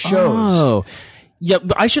or shows. Oh. Yeah,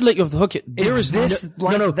 but I should let you off the hook. Is this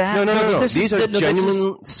like that? No. This These is are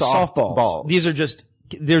genuine softballs. These are just.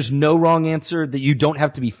 There's no wrong answer. That you don't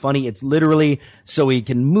have to be funny. It's literally so we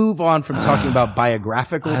can move on from talking about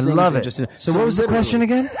biographical I things. love and it. Just, So what was the question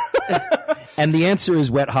again? And the answer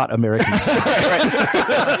is Wet Hot American Summer.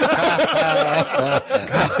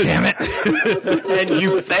 Damn it. And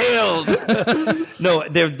you failed. No,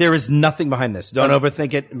 there is nothing behind this. Don't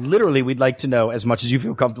overthink it. Literally, we'd like to know as much as you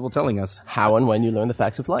feel comfortable telling us. How and when you learn the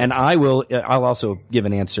facts of life. And I'll also give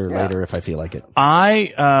an answer later if I feel like it.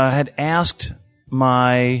 I had asked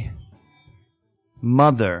my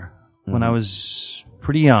mother when I was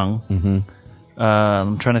pretty young. Mm-hmm.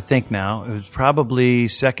 I'm trying to think now. It was probably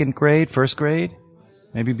second grade, first grade,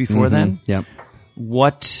 maybe before then. Yep.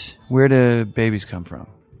 Where do babies come from?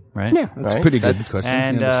 Right? Yeah, that's a pretty good question.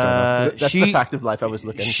 And Yeah, to start off. That's the fact of life I was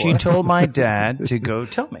looking she for. told my dad to go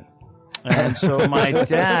tell me. And so my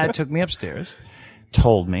dad took me upstairs,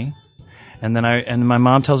 told me, and then my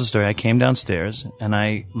mom tells the story. I came downstairs and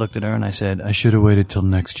I looked at her and I said, I should have waited till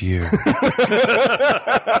next year. So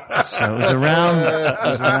it was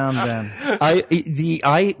around then.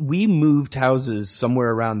 We moved houses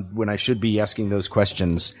somewhere around when I should be asking those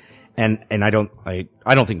questions. And I don't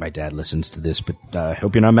think my dad listens to this, but I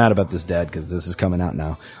hope you're not mad about this, Dad, because this is coming out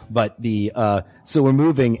now. But so we're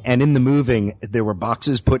moving, and in the moving, there were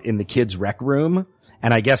boxes put in the kids' rec room,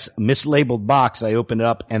 and I guess mislabeled box. I opened it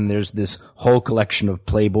up, and there's this whole collection of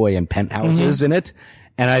Playboy and Penthouses in it,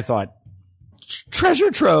 and I thought treasure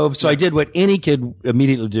trove. So I did what any kid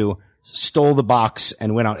immediately do. Stole the box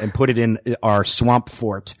and went out and put it in our swamp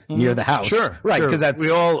fort near the house. Sure, right? Because that's we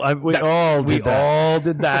all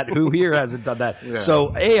did that. Who here hasn't done that? Yeah.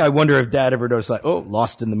 So, I wonder if Dad ever noticed like,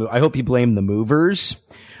 lost in the move. I hope he blamed the movers.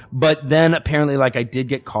 But then apparently, like, I did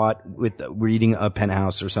get caught with reading a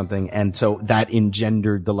Penthouse or something, and so that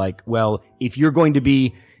engendered the like, well, if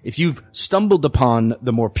you've stumbled upon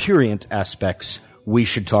the more prurient aspects, we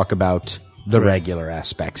should talk about the regular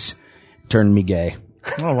aspects. Turn me gay.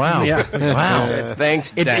 Oh, wow. Yeah. Wow.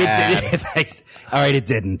 Thanks, Dad. Thanks. All right, it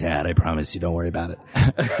didn't, Dad. I promise you. Don't worry about it.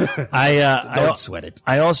 Don't sweat it.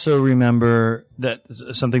 I also remember that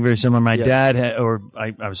something very similar. My dad had, or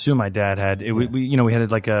I assume my dad had. We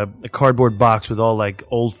had like a cardboard box with all like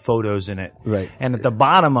old photos in it. Right. And at the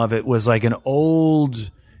bottom of it was like an old.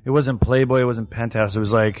 It wasn't Playboy. It wasn't Penthouse. It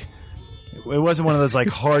was like. It wasn't one of those like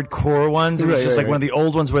hardcore ones. It was just like one of the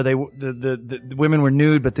old ones where the women were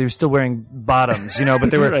nude, but they were still wearing bottoms, but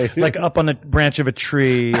they were like up on a branch of a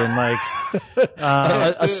tree and like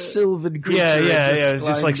a sylvan creature. Yeah. It was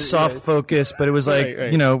just like soft focus, but it was like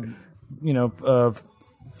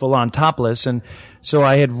full on topless. And so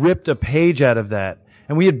I had ripped a page out of that.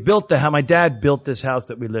 And we had built my dad built this house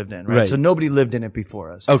that we lived in, right? So nobody lived in it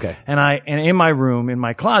before us. Okay. And in my room, in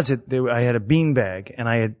my closet, I had a beanbag, and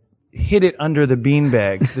I had hid it under the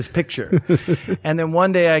beanbag, this picture. And then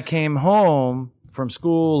one day I came home from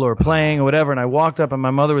school or playing or whatever, and I walked up and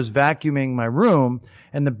my mother was vacuuming my room,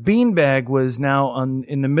 and the beanbag was now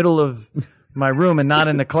in the middle of my room and not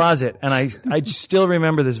in the closet. And I still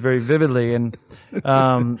remember this very vividly. And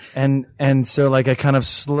so like I kind of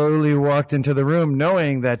slowly walked into the room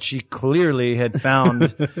knowing that she clearly had found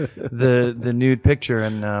the nude picture.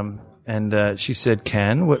 And she said,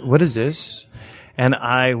 Ken, what is this? And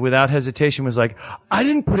I, without hesitation, was like, I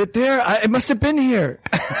didn't put it there. It must have been here.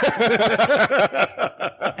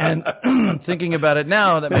 And thinking about it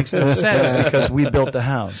now, that makes no sense because we built the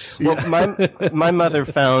house. Well, my mother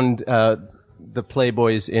found the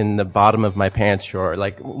Playboys in the bottom of my pants drawer.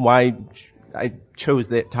 Like, why I chose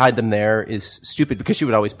to hide them there is stupid because she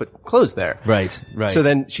would always put clothes there. Right. So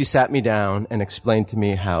then she sat me down and explained to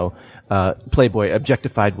me how Playboy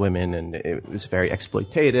objectified women and it was very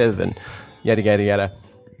exploitative and yada, yada, yada.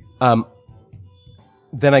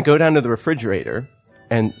 Then I go down to the refrigerator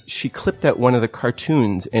and she clipped out one of the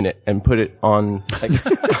cartoons in it and put it on like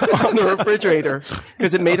on the refrigerator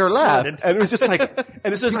because it made her laugh. And it was just like,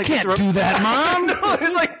 and this was like, Can't do that, Mom. no,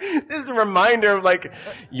 it's like this is a reminder of like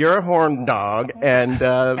you're a horn dog, and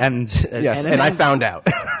yes, and I found out.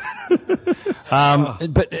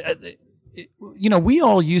 But you know, we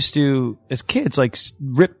all used to, as kids, like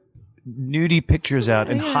rip nudie pictures out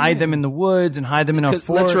and hide them in the woods and hide them in a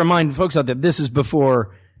forest. Let's remind folks out there, this is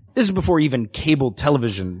before even cable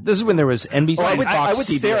television. This is when there was NBC. I Fox, would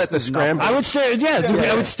stare CBS, at the scramble. I would stay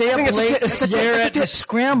up late and stare at the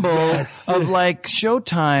scramble of like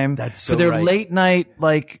Showtime so for their right. late night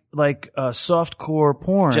softcore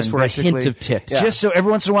porn, Just for basically. a hint of tit. Just so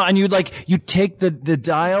every once in a while, and you'd take the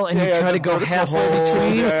dial and you'd try to go halfway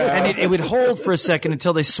between, and it would hold for a second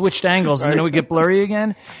until they switched angles, and then it would get blurry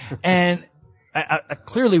again, and. I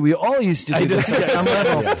clearly, we all used to do this at some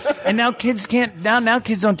level, and now kids can't. Now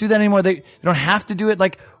kids don't do that anymore. They don't have to do it.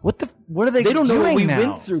 Like what are they? They don't know what we now?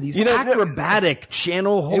 went through. These acrobatic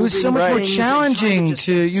channel holding. It was so much more things challenging and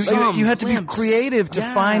to you had to be creative to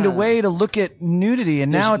find a way to look at nudity,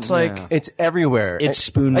 and now it's like it's everywhere. It's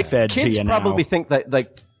spoon-fed to kids you now. probably think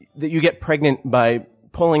that you get pregnant by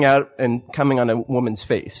pulling out and coming on a woman's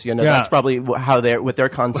face. You know, that's probably what their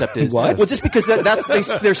concept is. What? Well, just because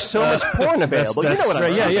there's so much porn available. You know what I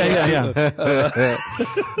mean? Yeah.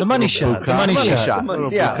 The money shot. The money shot.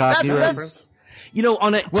 Yeah, that's You know,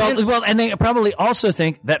 on a Well, and they probably also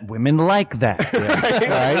think that women like that.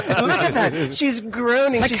 right. Look at that. She's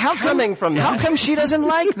groaning. Like, She's how coming from that. How come she doesn't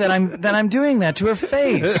like that I'm doing that to her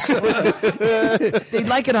face? They'd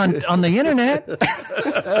like it on the internet.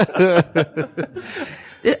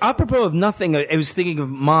 Apropos of nothing, I was thinking of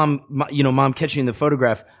mom catching the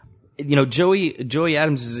photograph. You know, Joey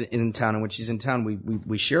Adams is in town, and when she's in town,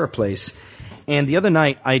 we share a place. And the other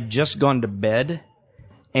night, I'd just gone to bed,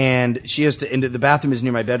 and she has to, and the bathroom is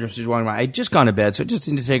near my bedroom, so she's walking by. I'd just gone to bed, so I just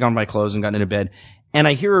need to take on my clothes and gotten into bed. And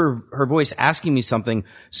I hear her voice asking me something.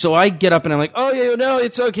 So I get up and I'm like, oh yeah, no,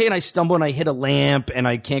 it's okay. And I stumble and I hit a lamp and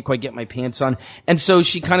I can't quite get my pants on. And so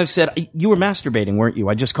she kind of said, you were masturbating, weren't you?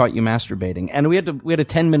 I just caught you masturbating. And we had a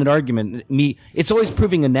 10-minute argument. It's always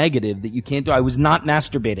proving a negative that you can't do. I was not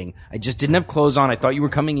masturbating. I just didn't have clothes on. I thought you were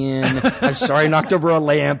coming in. I'm sorry I knocked over a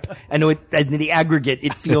lamp. I know in the aggregate,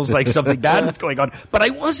 it feels like something bad was going on, but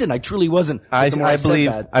I wasn't. I truly wasn't. I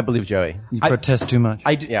believe Joey. You protest too much.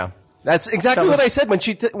 Yeah. That's exactly what I said when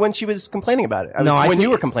she was complaining about it. You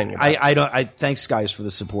were complaining about it. Thanks guys for the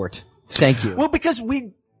support. Thank you. Well, because all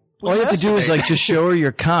you have to do is like just show her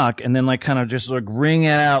your cock and then like kind of just like wring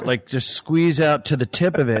it out, like just squeeze out to the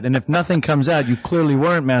tip of it. And if nothing comes out, you clearly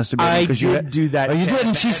weren't masturbating. I did do that. Oh, you did,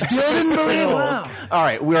 and she still didn't believe it. All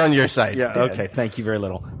right, we're on your side. Yeah. Okay. Thank you very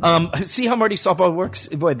little. See how Marty softball works?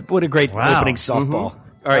 Boy, what a great opening softball.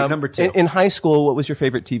 Mm-hmm. All right, number 2. In high school, what was your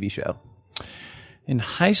favorite TV show? In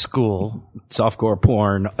high school, softcore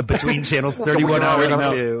porn between channels 31 and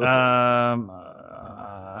 32.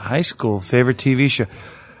 High school favorite TV show.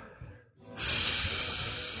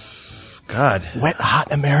 God, Wet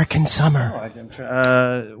Hot American Summer.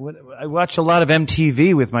 I watched a lot of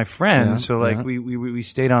MTV with my friends, so like we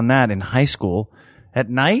stayed on that in high school at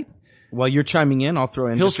night. While you're chiming in, I'll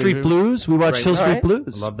throw in Hill Street Blues. We watched Hill Street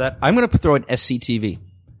Blues. Love that. I'm going to throw in SCTV.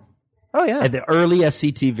 Oh yeah, At the early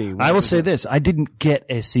SCTV. I will say this: I didn't get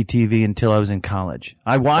SCTV until I was in college.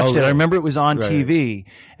 I watched it. I remember it was on TV,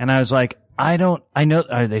 and I was like, I know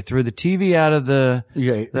they threw the TV out of the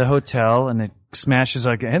hotel, and it smashes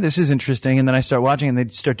like, hey, this is interesting. And then I start watching, and they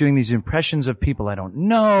start doing these impressions of people I don't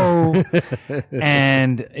know,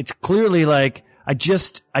 and it's clearly like I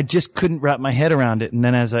just couldn't wrap my head around it. And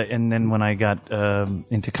then when I got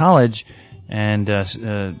into college and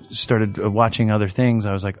started watching other things,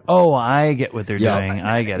 I was like, oh, I get what they're doing.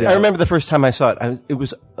 I get it. I remember the first time I saw it, it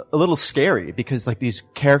was a little scary because like these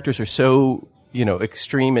characters are so,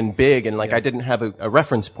 extreme and big, and like I didn't have a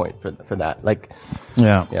reference point for that. Like,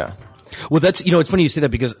 yeah. Well, that's, it's funny you say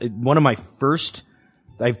that because one of my first,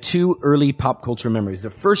 I have 2 early pop culture memories. The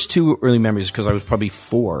first 2 early memories, because I was probably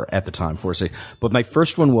 4 at the time, 4 or 6. But my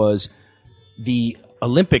first one was the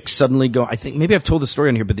Olympics suddenly go. I think maybe I've told the story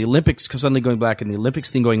on here, but the Olympics suddenly going back and the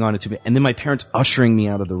Olympics thing going on, and then my parents ushering me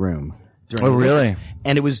out of the room. Oh, really?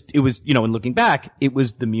 And it was, and looking back, it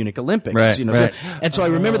was the Munich Olympics, right. So I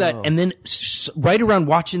remember that. And then right around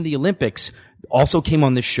watching the Olympics, also came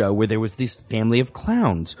on this show where there was this family of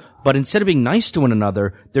clowns. But instead of being nice to one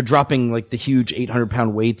another, they're dropping like the huge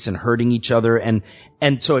 800-pound weights and hurting each other. And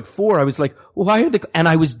so at 4, I was like, well, why are and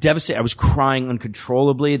I was devastated. I was crying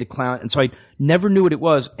uncontrollably, the clown. And so I never knew what it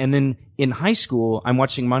was. And then in high school, I'm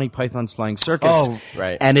watching Monty Python's Flying Circus. Oh,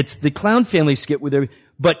 right. And it's the clown family skit where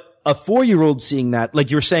but a 4-year-old seeing that,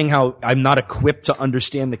 like you're saying how I'm not equipped to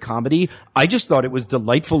understand the comedy, I just thought it was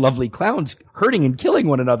delightful, lovely clowns hurting and killing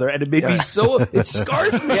one another, and it made me so, it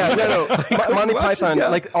scarred me. Yeah, no. Monty Python,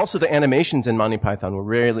 like also the animations in Monty Python were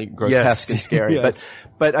really grotesque and scary. Yes.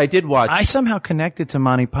 But I did watch. I somehow connected to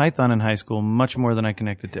Monty Python in high school much more than I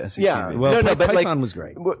connected to SCTV. Yeah, Well, but Python was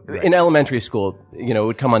great. In elementary school, it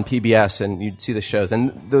would come on PBS and you'd see the shows,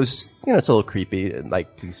 and those, it's a little creepy,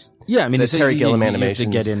 like these. Yeah, I mean, the it's Terry Gilliam you have to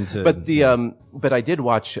animations. get into. But I did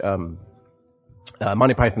watch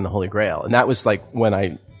Monty Python and the Holy Grail, and that was like when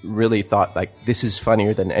I really thought like this is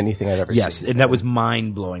funnier than anything I've ever Yes, seen. and that was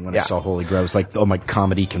mind blowing when I Yeah. saw Holy Grail. I was like, oh my,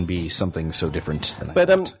 comedy can be something so different than I But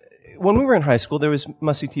thought. when we were in high school, there was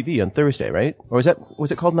Must See TV on Thursday, right? Or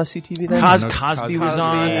was it called Must See TV then? Cosby was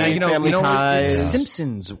on. Family Ties.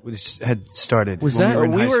 Simpsons had started. Was when that? we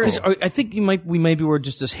were in high Because school. I think we maybe were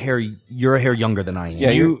just as hair. You're a hair younger than I am. Yeah,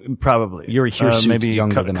 You probably You're a hirsute maybe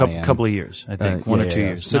younger than I am. couple of years, I think, 1 or 2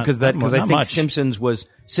 years. So because I Not think much.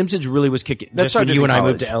 Simpsons really was kicking. That Just when started you in and I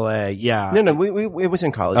moved college. to LA. Yeah. No, it was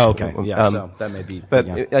in college. Oh, okay. Yeah. So that may be. But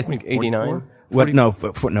yeah. I think 89. What? No,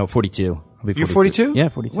 42. I'll be You're 42? Yeah,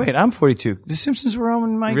 42. Wait, I'm 42. The Simpsons were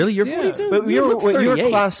on my. Really? You're Yeah. 42? But You look you're 38.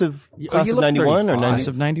 class of you 91 or look 90? Class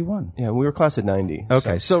of 91. Yeah, we were class of 90.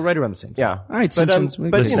 Okay, so right around the same time. Yeah. All right, But,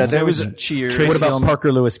 Simpsons. there was Cheers. What about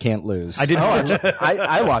Parker Lewis Can't Lose? I didn't watch it.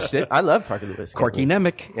 I watched it. I love Parker Lewis. Corky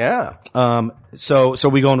Nemec. Yeah. So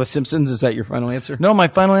we going with Simpsons? Is that your final answer? No, my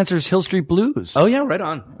final answer is Hill Street Blues. Oh yeah, right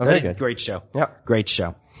on. very good. Great show. Yeah. Great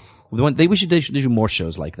show. We should do more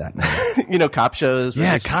shows like that. Cop shows. yeah,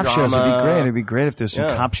 religious cop shows would be drama. great. It'd be great if there's some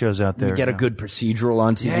Yeah. cop shows out there. We get a good procedural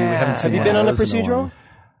on TV. We haven't seen Have you one been of on a those in a procedural?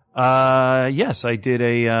 while. Yes, I did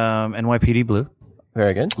a NYPD Blue.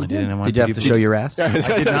 Very good. I did an NYPD Did you have to Blue. show your ass? I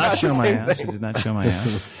did not show my ass. I did not show my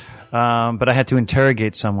ass. But I had to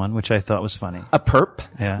interrogate someone, which I thought was funny. A perp?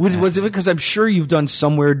 Yeah. Was it because I'm sure you've done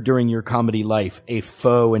somewhere during your comedy life a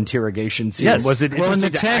faux interrogation scene? Yes. Was it well, in the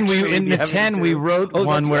interesting 10, to actually be having to- we wrote Oh,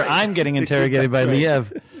 one that's where right. I'm getting interrogated by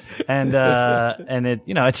Liev. And it,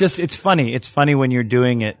 it's funny. It's funny when you're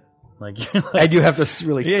doing it. And you have to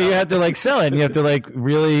really yeah, sell you it. have to sell it and you have to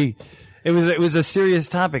really, it was a serious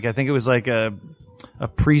topic. I think it was like a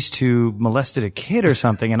priest who molested a kid or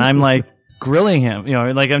something. And I'm grilling him,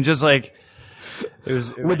 I'm just like,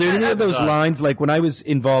 Were there any of those lines, like when I was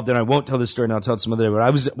involved, and I won't tell this story and I'll tell it some other day,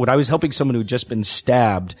 but when I was helping someone who had just been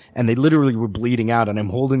stabbed and they literally were bleeding out and I'm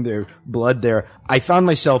holding their blood there, I found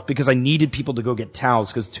myself, because I needed people to go get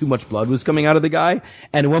towels because too much blood was coming out of the guy.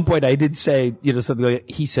 And at one point I did say, something like,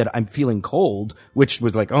 he said, I'm feeling cold, which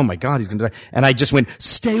was like, oh my God, he's going to die. And I just went,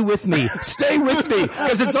 stay with me,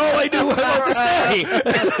 because it's all I knew how to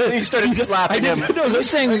say. You started slapping him. no, you're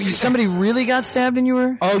saying somebody really got stabbed and you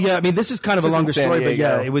were? Oh yeah, I mean this is kind of a This is in longer San story, but yeah,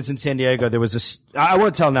 Diego. it was in San Diego. There was I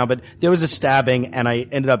won't tell now, but there was a stabbing, and I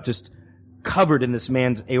ended up just covered in this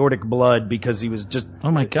man's aortic blood because he was just.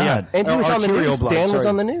 Oh my God. And he was on the arterial news. blood, Dan was sorry.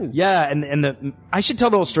 on the news. Yeah, and I should tell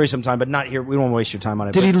the whole story sometime, but not here. We don't want to waste your time on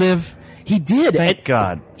it. Did but he live? He did. Thank And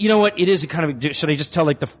God. You know what? It is a kind of. Should I just tell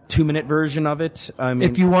the 2-minute version of it? I mean,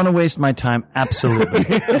 If you want to waste my time, absolutely.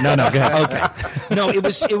 No, go ahead. Okay. No, it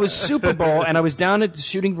was Super Bowl, and I was down at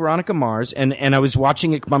shooting Veronica Mars, and I was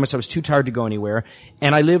watching it by myself. I was too tired to go anywhere,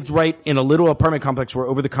 and I lived right in a little apartment complex where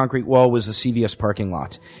over the concrete wall was the CVS parking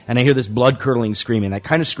lot, and I hear this blood curdling screaming, that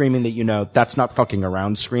kind of screaming that that's not fucking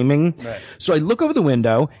around screaming. Right. So I look over the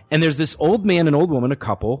window, and there's this old man and old woman, a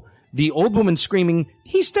couple. The old woman screaming,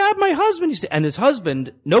 he stabbed my husband. And his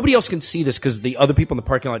husband, nobody else can see this because the other people in the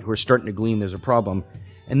parking lot who are starting to glean, there's a problem.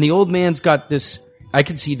 And the old man's got this, I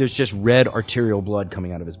can see there's just red arterial blood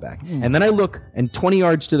coming out of his back. And then I look, and 20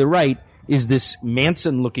 yards to the right is this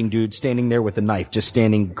Manson-looking dude standing there with a knife, just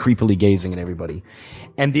standing creepily gazing at everybody.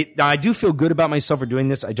 And now I do feel good about myself for doing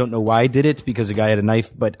this. I don't know why I did it because the guy had a knife,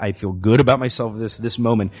 but I feel good about myself this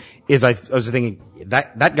moment. I was thinking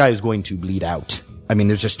that guy is going to bleed out. I mean,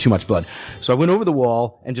 there's just too much blood. So I went over the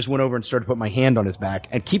wall and just went over and started to put my hand on his back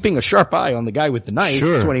and keeping a sharp eye on the guy with the knife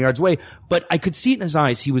 20 yards away. But I could see it in his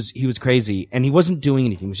eyes. He was crazy and he wasn't doing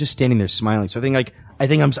anything. He was just standing there smiling. So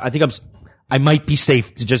I might be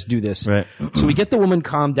safe to just do this. Right. So we get the woman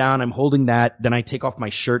calmed down. I'm holding that. Then I take off my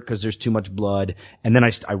shirt because there's too much blood. And then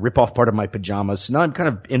I rip off part of my pajamas. So now I'm kind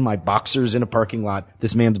of in my boxers in a parking lot.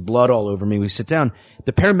 This man's blood all over me. We sit down.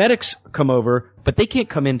 The paramedics come over, But they can't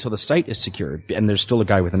come in till the site is secured, and there's still a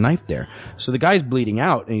guy with a knife there. So the guy's bleeding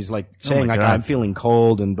out, and he's like saying, like, I'm feeling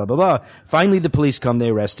cold, and blah, blah, blah. Finally, the police come, they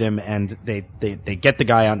arrest him, and they get the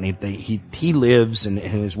guy out, and he lives, and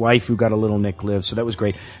his wife, who got a little nick, lives, so that was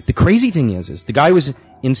great. The crazy thing is the guy was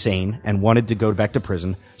insane and wanted to go back to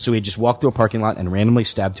prison, so he just walked through a parking lot and randomly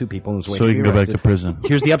stabbed 2 people and was waiting So he to can be go back arrested. to prison.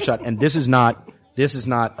 Here's the upshot, and this is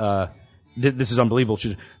unbelievable.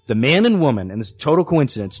 The man and woman, and this total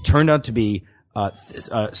coincidence, turned out to be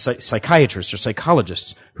psychiatrists or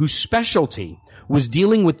psychologists whose specialty was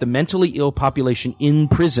dealing with the mentally ill population in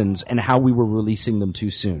prisons and how we were releasing them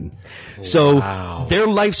too soon. So their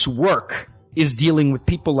life's work is dealing with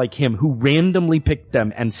people like him who randomly picked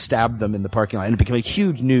them and stabbed them in the parking lot. And it became a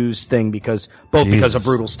huge news thing because of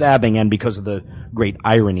brutal stabbing and because of the great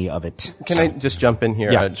irony of it. Can I just jump in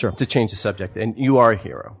here? Yeah, sure. To change the subject. And you are a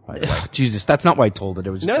hero, by the way. Jesus, that's not why I told it. It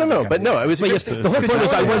was No, it was. But yes, the whole point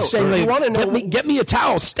is I was saying, like, get me a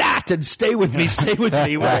towel, stat, and stay with me. One of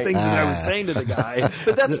the things that I was saying to the guy.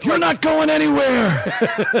 But that's You're not going anywhere.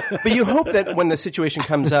 But you hope that when the situation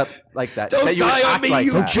comes up like that, Don't that you would die on act me, like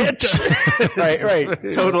you that. bitch.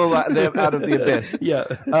 right. Total out of the abyss. Yeah.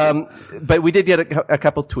 But we did get a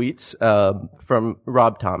couple tweets from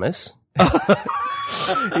Rob Thomas.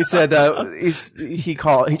 He said he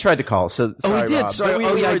tried to call. So sorry, he did. Rob.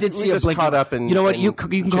 Sorry. I did see we a just blink. caught up. And you know what? and You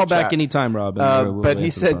can call back anytime, Rob. and but we'll he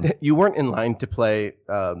have some fun. said you weren't in line to play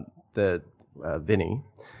the Vinny.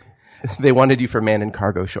 They wanted you for Man in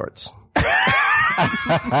Cargo Shorts.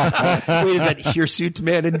 Wait, is that hirsute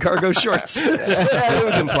man in cargo shorts? It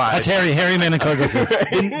was implied. That's Harry man in cargo shorts.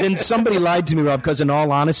 Then somebody lied to me, Rob, because in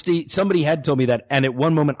all honesty, somebody had told me that, and at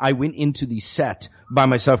one moment I went into the set by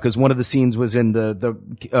myself because one of the scenes was in the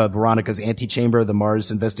Veronica's antechamber, the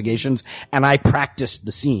Mars investigations, and I practiced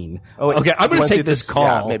the scene. Oh, okay, I'm going to take this call.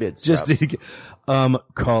 Yeah, maybe it's just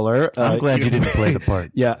caller. I'm glad you didn't play the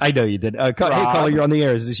part. Yeah, I know you did. Hey, caller, you're on the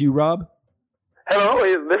air. Is this you, Rob? Hello,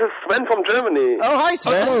 this is Sven from Germany. Oh, hi,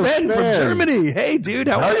 Sven. Sven from Germany. Hey, dude,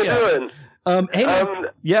 how are you you? doing? Hey, man.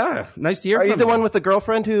 Yeah, nice to hear Are from you the one with the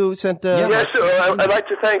girlfriend who sent? Yeah, sure. I'd like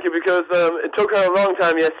to thank you because it took her a long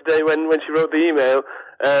time yesterday when she wrote the email,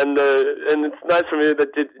 and it's nice from you that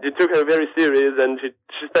you took her very serious, and she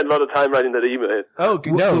spent a lot of time writing that email. Oh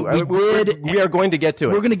no, we are going to get to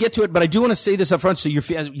it. We're going to get to it, but I do want to say this up front, so your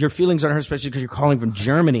feelings on her, especially because you're calling from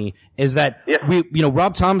Germany, is that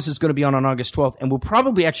Rob Thomas is going to be on August 12th, and we'll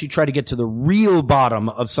probably actually try to get to the real bottom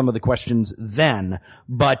of some of the questions then.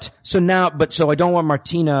 So I don't want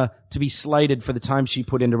Martina to be slighted for the time she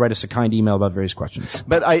put in to write us a kind email about various questions.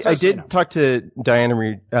 But I did talk to Diana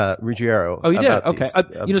Ruggiero. Oh, you did? about Okay.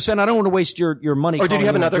 these. Sven, I don't want to waste your money. Or did you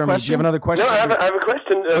have another question? Do you have another question? No, I have a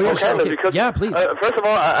question for Canada because please. First of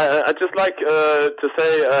all, I'd just like to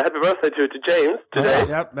say happy birthday to James today.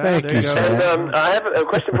 Thank you, sir. And I have a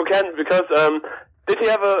question for Ken because did he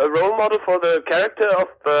have a role model for the character of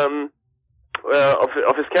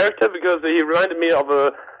his character? Because he reminded me of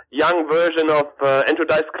a young version of Andrew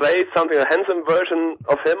Dice Clay, something a handsome version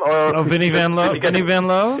of him, or Vinny Van Lowe. Vinny Van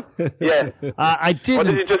Lowe. Yeah, I didn't.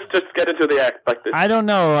 Or did he just get into the act like this? I don't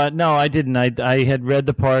know. No, I didn't. I had read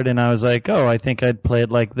the part and I was like, oh, I think I'd play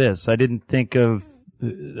it like this. I didn't think of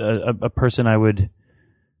a person I would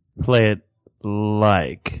play it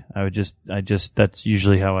like. I just that's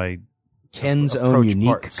usually how I. Ken's own unique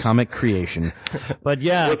parts. comic creation. But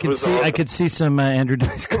yeah, I could see some Andrew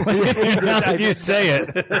Dice Clay now that you say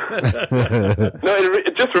it. No,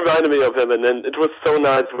 it just reminded me of him, and then it was so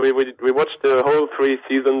nice. We watched the whole 3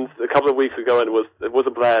 seasons a couple of weeks ago, and it was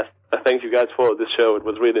a blast. I thank you guys for this show. It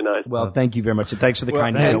was really nice. Well, thank you very much, and thanks for the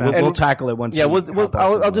kind and- hand. and- We'll tackle it once. Yeah,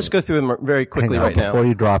 I'll just go through them very quickly Hang on, right now. before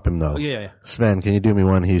you drop him, though. Oh, yeah. Sven, can you do me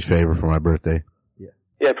one huge favor for my birthday?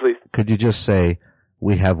 Yeah, please. Could you just say,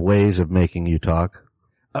 we have ways of making you talk?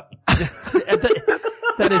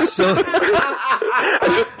 That is so.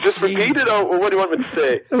 just repeat it, or what do you want me to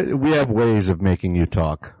say? We have ways of making you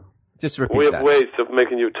talk. Just repeat We have that. ways of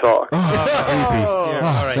making you talk. All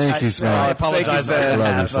right. Thank you, Sven. I apologize on Sven.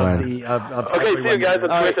 behalf Love of you, the. Okay, see you guys on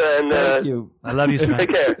Twitter, and Thank you. I love you, Sven. take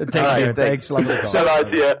care. Take care. Thanks. Love the call.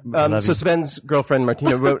 Bye-bye, see ya. So Sven's girlfriend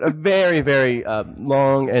Martina wrote a very, very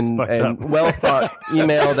long and well thought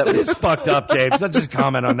email that was It's fucked up, James. Let's just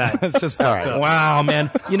comment on that. It's just fucked up. Wow, man.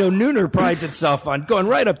 Nooner prides itself on going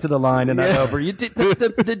right up to the line and not over. You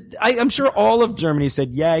did, I'm sure all of Germany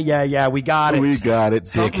said, yeah, we got it. We got it,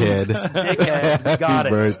 dickhead. Dickhead, we got Happy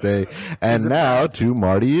it. birthday. And now to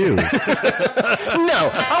Marty you. no.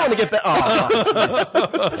 I want to get that.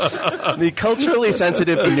 The culturally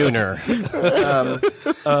sensitive nooner.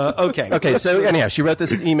 Okay. So anyhow, she wrote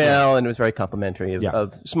this email and it was very complimentary of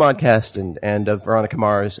Smodcast and of Veronica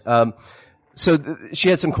Mars. So she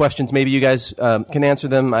had some questions. Maybe you guys can answer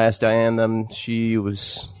them. I asked Diane them. She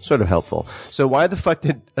was sort of helpful. So why the fuck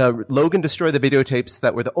did Logan destroy the videotapes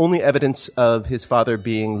that were the only evidence of his father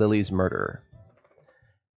being Lily's murderer?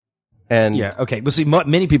 And Yeah. Okay. Well, see,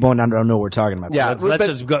 many people don't know what we're talking about. So yeah, let's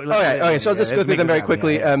just go. Okay, so I'll just go through them very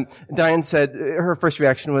quickly. Diane said her first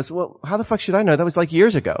reaction was, "Well, how the fuck should I know? That was like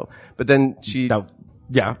years ago." But then she, but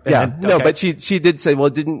she did say,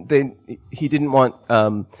 "Well, he didn't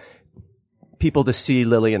want people to see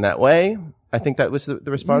Lily in that way." I think that was the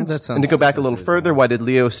response. Yeah, that sounds and to go back a little further, why did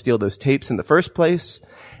Leo steal those tapes in the first place?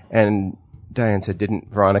 And Diane said,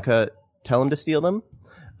 "Didn't Veronica tell him to steal them?"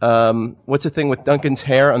 What's the thing with Duncan's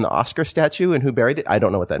hair on the Oscar statue and who buried it? I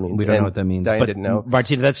don't know what that means. We don't know what that means. Diane didn't know.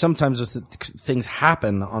 Martina, that sometimes just things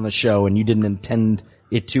happen on the show and you didn't intend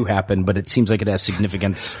it to happen, but it seems like it has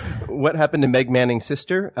significance. What happened to Meg Manning's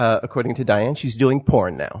sister? According to Diane, she's doing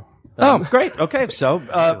porn now. Oh, great. Okay. So,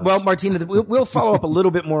 well, Martina, we'll follow up a little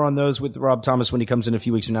bit more on those with Rob Thomas when he comes in a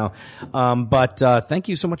few weeks from now. But thank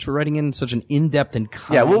you so much for writing in such an in-depth and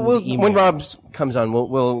kind email. When Rob comes on,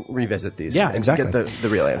 we'll revisit these. Yeah, and exactly. Get the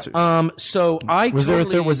real answers. So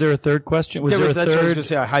was there a third question? Was there a that's what I was third? going to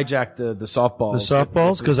say. I hijacked the softballs. The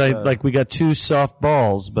softballs? Because we got two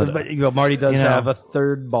softballs, but Marty does have a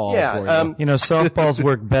third ball for you. Softballs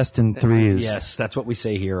work best in threes. Yes, that's what we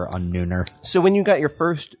say here on Nooner. So when you got your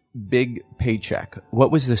first big paycheck,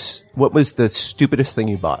 what was the stupidest thing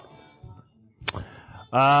you bought?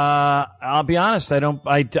 I'll be honest. I don't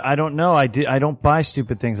know. I don't buy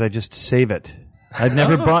stupid things. I just save it. I've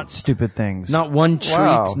never bought stupid things. Not one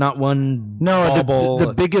treat, not one. No,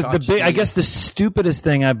 I guess the stupidest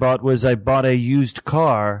thing I bought was I bought a used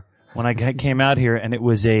car when I came out here, and it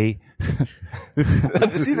was a. See,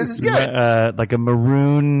 this is good. Like a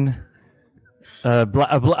maroon.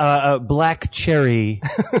 Black cherry,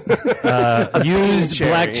 used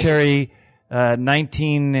black cherry,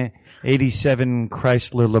 1987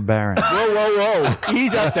 Chrysler LeBaron. Whoa!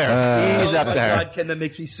 He's up there. He's up there. God, Ken, that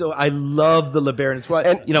makes me so. I love the LeBaron. It's why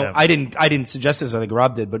I didn't suggest this. I think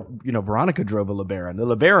Rob did, but Veronica drove a LeBaron.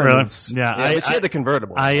 The LeBaron is but she had the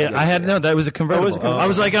convertible. I had that was a convertible. I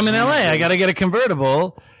was like, I'm in LA. I got to get a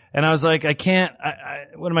convertible. And I was like, I can't,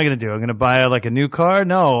 what am I going to do? I'm going to buy a new car?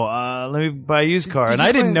 No, let me buy a used car. And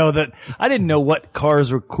I didn't know what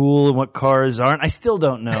cars were cool and what cars aren't. I still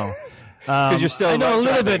don't know. Cause you're still I know a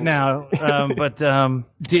little bit now.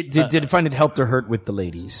 Did it find it helped or hurt with the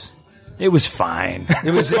ladies? It was fine.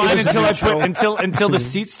 It was fine until the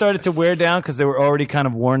seats started to wear down because they were already kind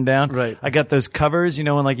of worn down. Right. I got those covers,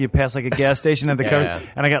 when you pass a gas station and have the covers,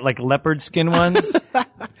 and I got leopard skin ones.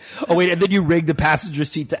 Oh wait, and then you rigged the passenger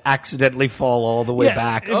seat to accidentally fall all the way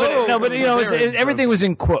back. Everything was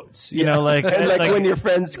in quotes. Like when your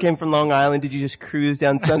friends came from Long Island, did you just cruise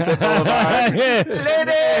down Sunset Boulevard? Lady!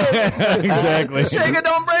 Exactly. Shake it,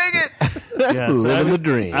 don't break it. Yeah, Living the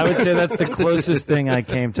dream. I would say that's the closest thing I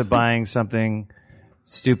came to buying something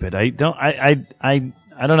stupid. I don't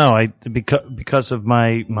know. Because of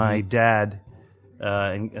my dad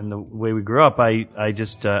and the way we grew up, I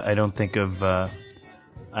don't think of.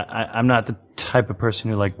 I'm not the type of person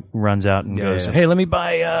who runs out and goes, "Hey, let me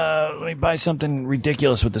buy something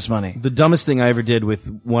ridiculous with this money." The dumbest thing I ever did with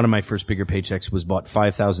one of my first bigger paychecks was bought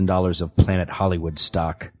 $5,000 of Planet Hollywood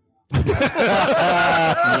stock. Nice.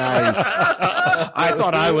 I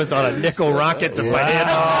thought I was on a nickel rocket to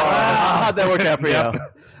financial. How'd that work out for you?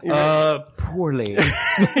 Poorly.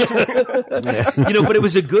 But it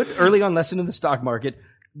was a good early on lesson in the stock market.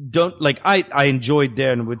 I enjoyed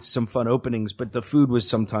there and with some fun openings, but the food was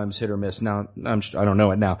sometimes hit or miss. Now I don't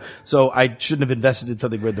know it now, so I shouldn't have invested in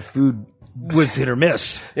something where the food was hit or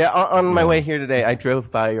miss. Yeah, on my way here today, I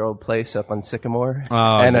drove by your old place up on Sycamore,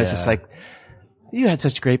 and I was just like, you had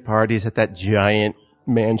such great parties at that giant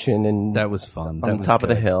mansion, and that was fun. On top of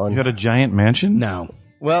the hill. You got a giant mansion? No.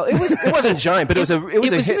 Well, it wasn't giant, but it was a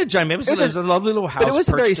giant. It was a lovely little house. But it was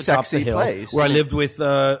a very sexy place where I lived with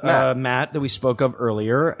Matt that we spoke of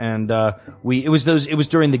earlier, and it was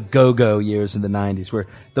during the go-go years in the 90s where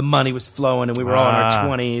the money was flowing and we were all in our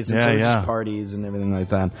 20s and so it was just parties and everything like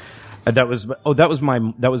that. That was my.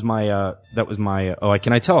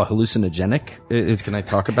 Can I tell a hallucinogenic? Can I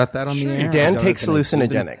talk about that on the air? Dan takes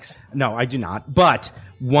hallucinogenics. No, I do not. But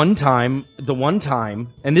the one time,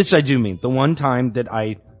 and this I do mean, the one time that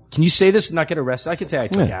can you say this and not get arrested? I could say I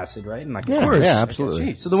took acid, right? And of course. Yeah, absolutely.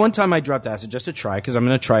 Okay. So the one time I dropped acid just to try, because I'm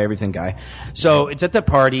going to try everything, guy. So it's at the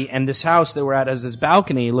party, and this house that we're at has this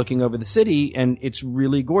balcony looking over the city, and it's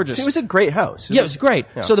really gorgeous. It was a great house. It was great.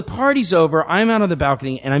 Yeah. So the party's over, I'm out on the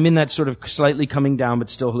balcony, and I'm in that sort of slightly coming down but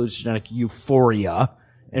still hallucinogenic euphoria,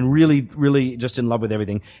 and really, really just in love with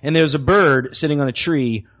everything. And there's a bird sitting on a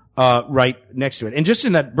tree right next to it. And just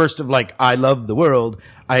in that burst of like, I love the world,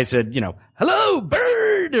 I said, hello,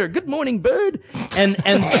 bird, or good morning, bird. Well,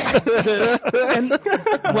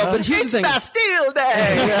 but here's the thing. Bastille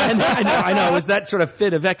Day! I know, it was that sort of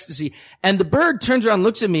fit of ecstasy. And the bird turns around,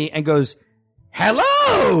 looks at me, and goes,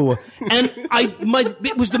 hello! And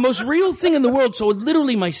it was the most real thing in the world. So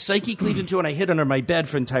literally my psyche cleaved into, and I hid under my bed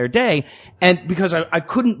for an entire day. And because I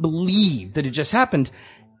couldn't believe that it just happened.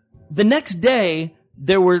 The next day,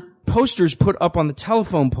 there were posters put up on the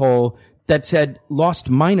telephone pole that said, lost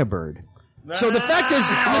Mina bird. So the fact is,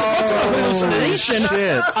 this wasn't a hallucination.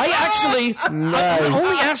 Shit. I'm the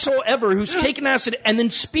only asshole ever who's taken acid and then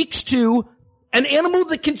speaks to an animal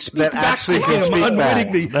that can speak That back actually to can him speak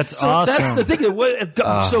unwittingly. That's That's awesome. the thing.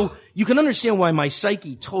 So you can understand why my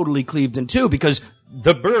psyche totally cleaved in two, because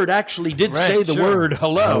the bird actually did say the word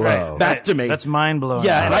hello back to me. That's mind blowing.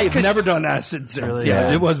 Yeah, and I have never done acid since. Really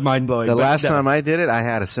it was mind blowing. The last time I did it, I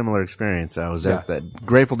had a similar experience. I was at the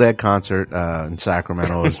Grateful Dead concert in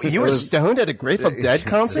Sacramento. You were stoned at a Grateful Dead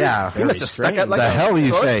concert? Yeah. You must have stuck out like the a hell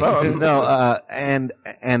you sore say? thumb. No, and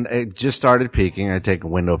it just started peaking. I take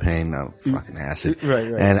window pane, fucking acid.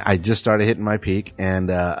 Right. And I just started hitting my peak, and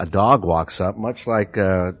a dog walks up, much like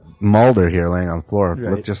Mulder here laying on the floor.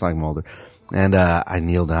 Looked just like Mulder. And I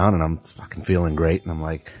kneel down, and I'm fucking feeling great. And I'm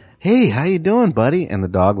like, hey, how you doing, buddy? And the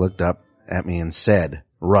dog looked up at me and said,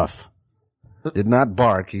 rough. Did not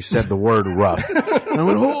bark. He said the word rough. And I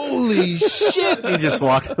went, holy shit. He just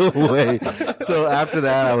walked away. So after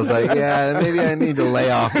that, I was like, yeah, maybe I need to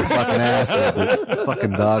lay off the fucking acid. The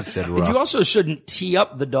fucking dog said rough. You also shouldn't tee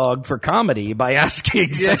up the dog for comedy by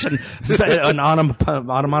asking such an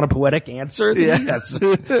onomatopoetic answer. Yes.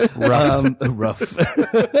 Rough.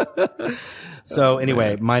 So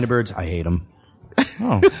anyway, Mina birds, I hate them.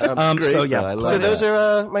 Oh. So yeah. I love So that. those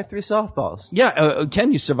are my 3 softballs. Yeah,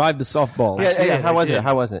 Ken, you survived the softball. Yeah. How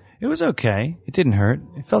was it? It was okay. It didn't hurt.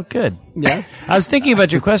 It felt good. Yeah. I was thinking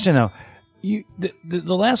about your question though.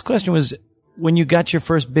 The last question was when you got your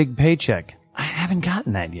first big paycheck. I haven't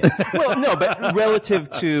gotten that yet. Well, no, but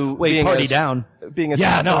relative to being party a, down. Being a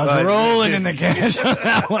I was softball- rolling in the cash on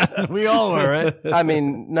that one. We all were, right? I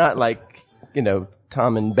mean, not like,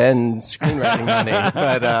 Tom and Ben screenwriting money,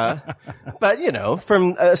 but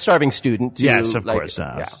from a starving student to Yes, of like, course.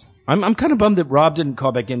 yeah. I'm kind of bummed that Rob didn't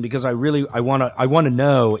call back in, because I want to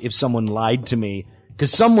know if someone lied to me,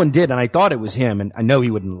 because someone did, and I thought it was him, and I know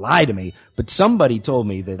he wouldn't lie to me, but somebody told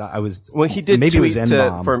me that I was. Well, he did maybe tweet it was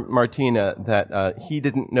N-bomb. for Martina that he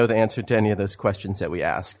didn't know the answer to any of those questions that we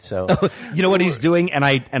asked. So You know what he's doing, and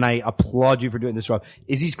I applaud you for doing this, Rob,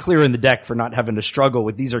 is he's clearing the deck for not having to struggle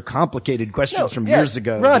with these are complicated questions from years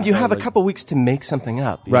ago. Rob, you have a couple weeks to make something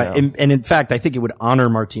up. you Right, know? and in fact, I think it would honor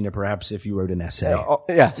Martina perhaps if you wrote an essay.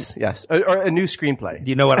 Yes, or a new screenplay. Do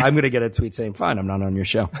you know what? I'm going to get a tweet saying, fine, I'm not on your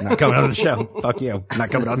show. I'm not coming on the show. Fuck you. I'm not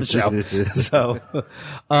coming on the show. So,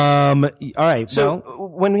 all right. So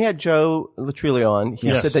when we had Joe Latrillo on,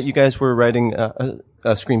 he said that you guys were writing a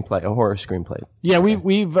screenplay, a horror screenplay. Yeah,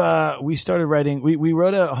 we started writing. We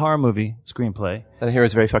wrote a horror movie screenplay. That I hear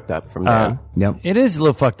is very fucked up from Dan. Yep. It is a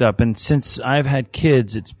little fucked up, and since I've had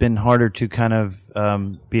kids, it's been harder to kind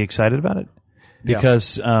of be excited about it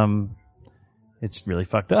because it's really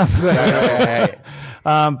fucked up. Right.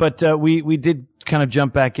 But we did kind of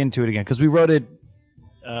jump back into it again because we wrote it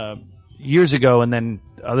years ago, and then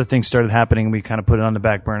other things started happening, and we kind of put it on the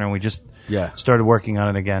back burner, and we just started working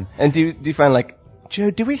on it again. And do you find like,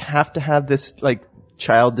 Joe, do we have to have this like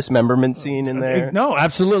child dismemberment scene in there? No,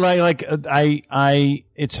 absolutely. Like I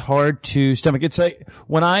it's hard to stomach. It's like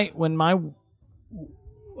when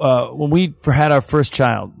we had our first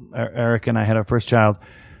child, Eric and I had our first child,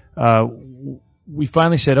 we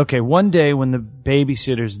finally said, okay, one day when the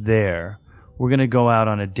babysitter's there, we're going to go out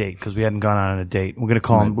on a date because we hadn't gone out on a date. We're going to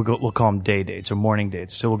call them, we'll call them day dates or morning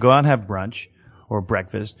dates. So we'll go out and have brunch or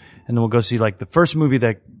breakfast, and then we'll go see like the first movie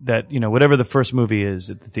that whatever the first movie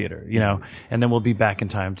is at the theater, and then we'll be back in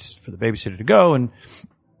time for the babysitter to go.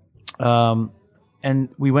 And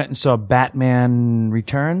we went and saw Batman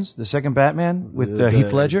Returns, the second Batman with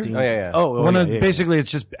Heath Ledger. Basically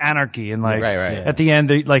it's just anarchy and like at the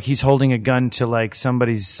end he's holding a gun to like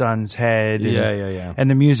somebody's son's head.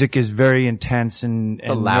 And the music is very intense and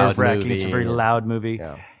nerve-wracking. It's a very loud movie.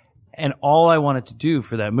 Yeah. And all I wanted to do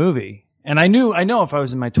for that movie, and I know if I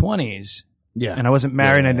was in my 20s, and I wasn't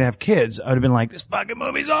married and I didn't have kids, I would have been like, this fucking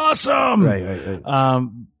movie's awesome.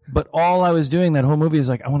 Right. But all I was doing that whole movie is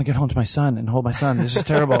like, I want to get home to my son and hold my son. This is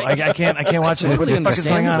terrible. I can't watch this. What the fuck is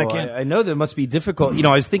going on? I can't. I know that must be difficult.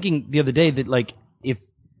 I was thinking the other day that like if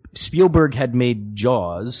Spielberg had made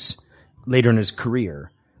Jaws later in his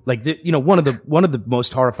career, Like one of the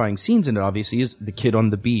most horrifying scenes in it obviously is the kid on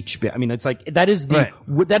the beach. I mean, it's like that is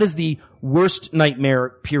the worst nightmare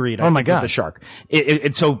period. Oh my God. With the shark.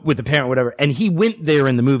 And so with the parent, whatever. And he went there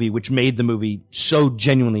in the movie, which made the movie so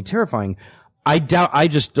genuinely terrifying. I bet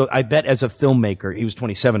as a filmmaker, he was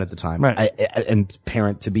 27 at the time, right. And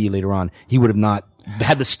parent to be later on, he would have not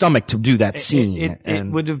had the stomach to do that scene. It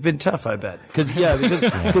would have been tough, I bet. Because and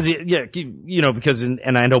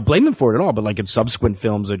I don't blame him for it at all, but like in subsequent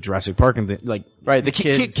films like Jurassic Park and the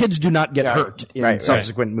kids do not get hurt in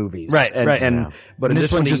subsequent movies. Right. But and in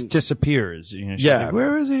this one just disappears. She's like,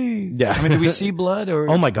 where is he? Yeah. I mean, do we see blood or?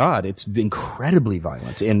 Oh my God. It's incredibly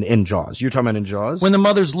violent in Jaws. You're talking about in Jaws? When the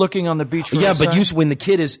mother's looking on the beach for but when the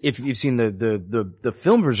kid is, if you've seen the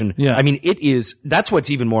film version, I mean, that's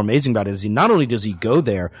what's even more amazing about it is not only does he go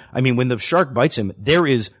there, I mean, when the shark bites him, there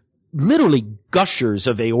is literally gushers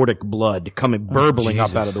of aortic blood coming burbling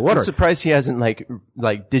up out of the water. I'm surprised he hasn't like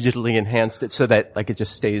digitally enhanced it so that like it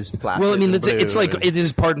just stays flat. Well, I mean, it's like it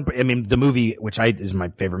is I mean, the movie, which is my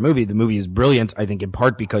favorite movie, the movie is brilliant, I think, in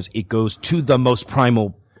part because it goes to the most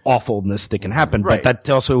primal awfulness that can happen. But that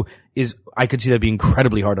also is, I could see that being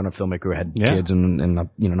incredibly hard on a filmmaker who had kids and not,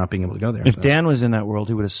 not being able to go there. If Dan was in that world,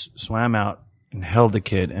 he would have swam out and held the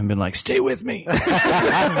kid and been like, stay with me. And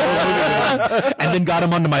then got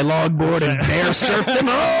him onto my logboard and bear surfed him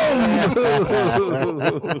home.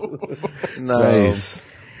 Nice.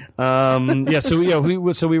 So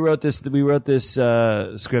we wrote this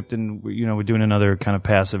script and we're doing another kind of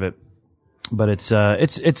pass of it. But it's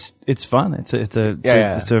fun. It's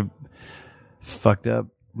a fucked up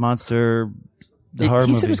monster horror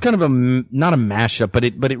movie. He said it was kind of not a mashup, but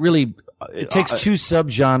it really it takes two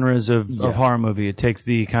subgenres of horror movie. It takes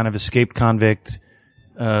the kind of escaped convict,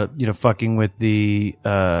 fucking with the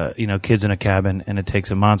kids in a cabin, and it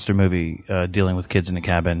takes a monster movie dealing with kids in a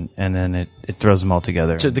cabin, and then it throws them all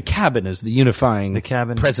together. So the cabin is the unifying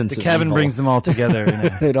presence. The cabin brings them all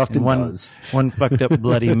together. It often does. One fucked up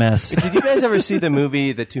bloody mess. Did you guys ever see the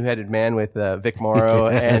movie The Two-Headed Man with Vic Morrow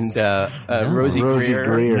and Rosie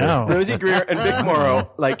Greer? No. Rosie Greer and Vic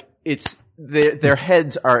Morrow, their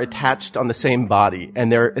heads are attached on the same body,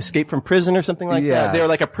 and they're escaped from prison or something like that. They're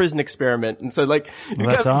like a prison experiment, and so you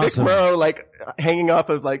got awesome. Vic Morrow hanging off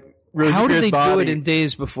of Rosie How Greer's did they body. do it in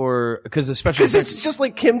days before? Because it's just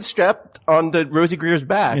like Kim strapped onto Rosie Greer's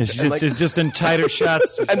back. It's just in tighter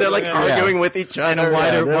shots. And they're arguing with each other.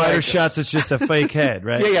 And wider shots, it's just a fake head,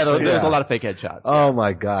 right? Yeah, there's a lot of fake head shots. Oh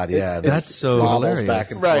my God, yeah. That's so hilarious.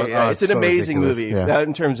 Back and right, forth. yeah. Oh, it's an so amazing ridiculous. movie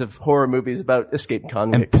in terms of horror movies about escaped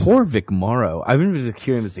convicts. And poor Vic Morrow. I remember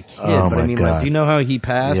hearing him as a kid, but I mean, do you know how he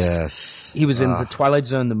passed? Yes. He was in the Twilight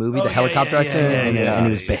Zone, the movie, the helicopter accident, and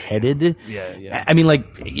he was beheaded. Yeah. I mean,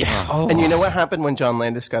 And you know what happened when John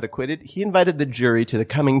Landis got acquitted? He invited the jury to the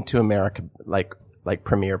Coming to America,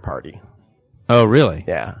 premiere party. Oh, really?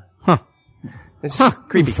 Yeah. Huh. It's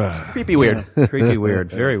creepy. Creepy weird. Creepy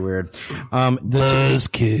weird. Very weird.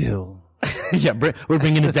 Buzzkill. Yeah, we're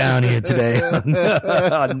bringing it down here today.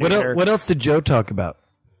 What else did Joe talk about?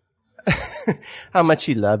 How much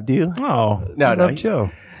he loved you. Oh, no, Joe.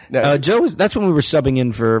 No, Joe that's when we were subbing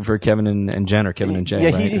in for Kevin and Jen, or Kevin and Jay.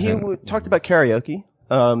 Yeah, right? he talked about karaoke.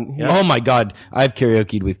 Oh my God, I've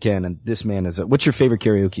karaoke'd with Ken, and this man is. What's your favorite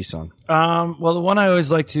karaoke song? Well, the one I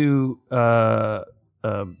always like to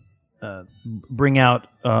bring out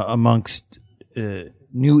amongst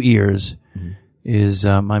new ears is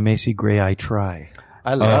My Macy Gray I Try.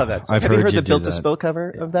 I love that song. I've Have you heard you the do Built to that. Spill cover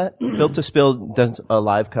of that? Built to Spill does a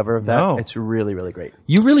live cover of that. No. It's really, really great.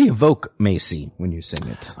 You really evoke Macy when you sing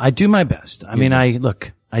it. I do my best.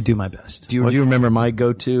 I do my best. Do you remember my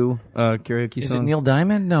go-to karaoke Is song? it Neil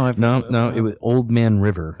Diamond? No, No, it was Old Man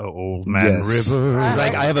River. Oh, Old Man River. It's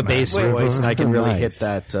like I have a bass voice and I can really hit Nice.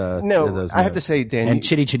 that. No, those I have notes. to say, Dan. And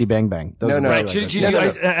Chitty Chitty Bang Bang. Those No, are no, the right. ones Chitty I Chitty,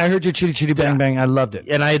 like. I heard your Chitty Chitty Bang Bang. I loved it.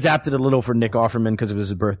 And I adapted a little for Nick Offerman because it was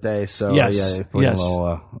his birthday. So Yes. yeah, put Yes. a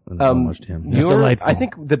little homage to him. delightful. I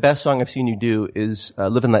think the best song I've seen you do is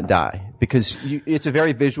 "Live and Let Die" because it's a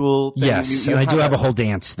very visual thing. Yes, You and I do have a whole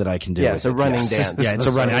dance that I can do. Yeah, with it's a it, running yes. dance. Yeah, it's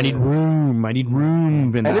a running. I need room. In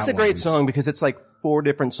and that it's a great one. song because it's like 4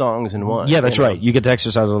 different songs in one. Yeah, that's you know? right. You get to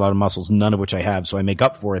exercise a lot of muscles, none of which I have, so I make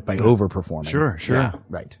up for it by overperforming. Sure. Yeah,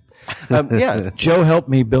 right. Yeah. Joe helped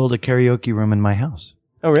me build a karaoke room in my house.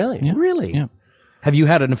 Oh, really? Yeah. Really? Yeah. Have you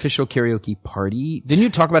had an official karaoke party? Didn't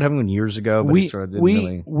you talk about having one years ago? But I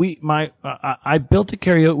built a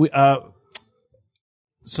karaoke.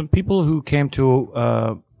 Some people who came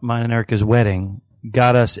to mine and Erica's wedding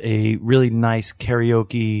got us a really nice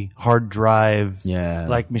karaoke hard drive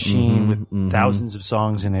machine with thousands of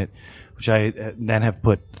songs in it, which I then have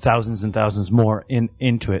put thousands and thousands more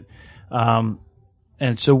into it. And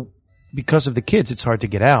and so because of the kids, it's hard to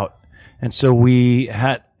get out. And so we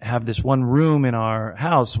have this one room in our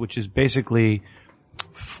house, which is basically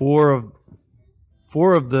four of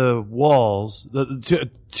the walls, the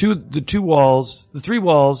three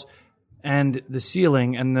walls and the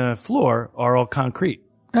ceiling and the floor are all concrete.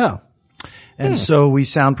 Oh. And so we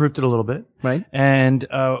soundproofed it a little bit. Right. And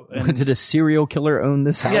did a serial killer own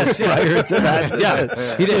this house? Yes, yeah. Prior to that?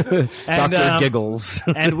 Yeah, he did. Dr. Giggles.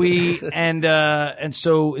 And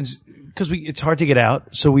so because it's hard to get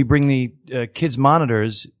out, so we bring the kids'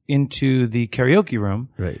 monitors into the karaoke room.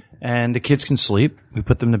 Right. And the kids can sleep. We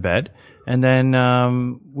put them to bed. And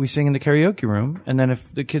then we sing in the karaoke room. And then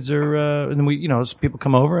if the kids are, and then we, people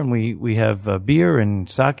come over and we have beer and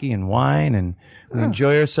sake and wine and we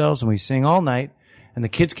enjoy ourselves and we sing all night. And the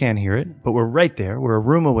kids can't hear it, but we're right there. We're a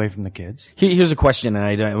room away from the kids. Here's a question, and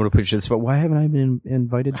I don't want to push this, but why haven't I been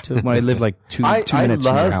invited to? When I live like two minutes from your house.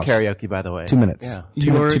 I love karaoke, by the way. 2 minutes. Yeah.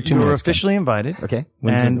 You were officially invited. Okay.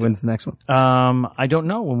 When's the next one? I don't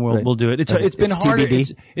know when we'll do it. It's been harder.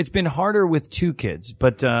 It's been harder with two kids,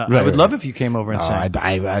 but I would love if you came over and sang.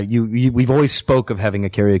 We've always spoke of having a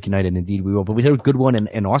karaoke night, and indeed we will. But we had a good one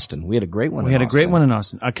in Austin. We had a great one. We had a great one in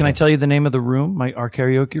Austin. Can I tell you the name of the room? Our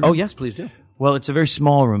karaoke room. Oh yes, please do. Well, it's a very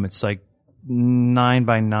small room. It's like 9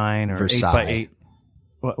 by 9 or Versailles. 8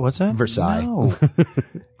 by 8. What's that? Versailles. No.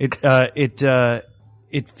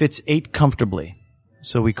 It fits 8 comfortably,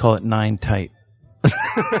 so we call it 9 tight.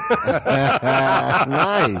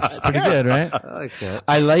 Nice. Pretty good, right? I like that.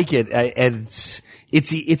 I like it.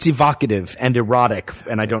 It's evocative and erotic,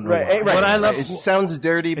 and I don't know why. Right. What I love, it sounds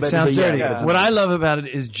dirty, but it sounds dirty. Yeah. What I love about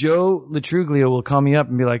it is Joe Latruglio will call me up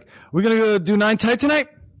and be like, "We're gonna go do 9 tight tonight.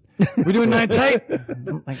 We're doing 9 tight."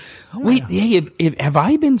 Like, wait, hey, have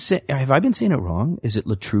I been saying it wrong? Is it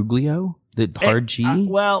Latruglio? The hard G?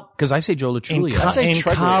 Well, because I say Joe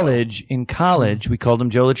Latruglio. In college, we called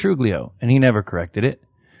him Joe Latruglio, and he never corrected it.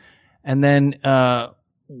 And then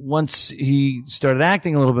once he started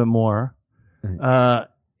acting a little bit more,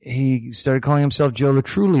 he started calling himself Joe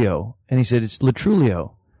Latrulio, and he said it's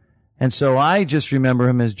Latrulio. And so I just remember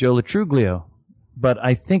him as Joe Latruglio, but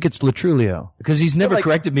I think it's Latrulio. Because he's never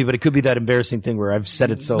corrected me, but it could be that embarrassing thing where I've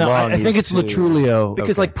said it so long. I think it's Latrulio.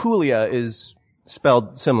 Because like Puglia is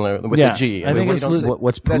spelled similar with the G. I think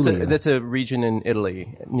what's Puglia? That's a region in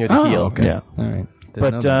Italy near the heel. Okay. Yeah. All right.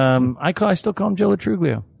 But I still call him Joe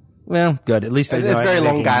Latruglio. Well, good. At least I know It's very I'm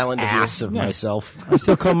Long making Island an of you. ass of myself. I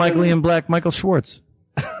still call Michael Ian Black Michael Schwartz.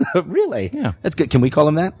 Really? Yeah. That's good. Can we call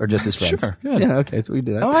him that, or just his friends? Sure. Good. Yeah. Okay. So we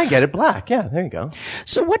do that. Oh, I get it. Black. Yeah, there you go.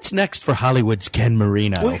 So what's next for Hollywood's Ken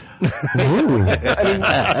Marino?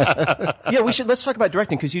 Let's talk about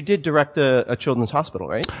directing, because you did direct a children's hospital,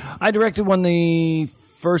 right? I directed one the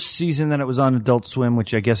first season that it was on Adult Swim,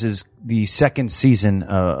 which I guess is the second season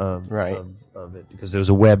of it, because there was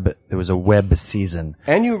a web season.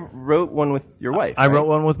 And you wrote one with your wife. I wrote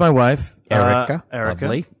one with my wife, Erica.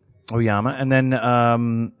 Lovely. Oyama, and then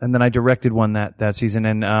I directed one that season,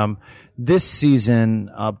 and this season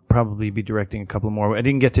I'll probably be directing a couple more. I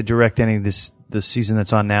didn't get to direct any of the season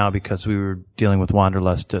that's on now because we were dealing with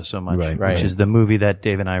Wanderlust so much, which is the movie that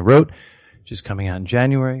Dave and I wrote, which is coming out in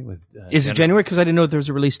January. Is it January? Because I didn't know there was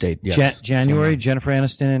a release date. Yes. January. Jennifer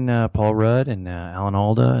Aniston and Paul Rudd and Alan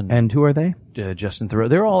Alda and who are they? Justin Theroux.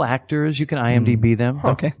 They're all actors. You can IMDb them.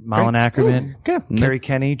 Okay. Malin Ackerman, Carrie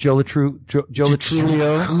Kenny, Joe Latrulio.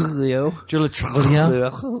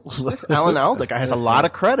 This Alan Alda guy has a lot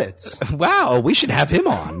of credits. Wow, we should have him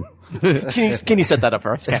on. Can you set that up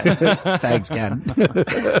for us, Ken? Thanks, Ken.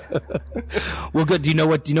 Well, good. Do you know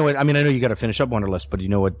what? I mean, I know you got to finish up Wanderlust, but do you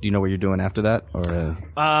know what you're doing after that, or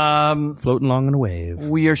floating along in a wave?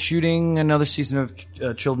 We are shooting another season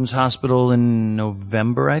of Children's Hospital in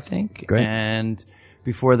November, I think. Great. And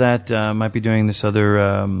before that, might be doing this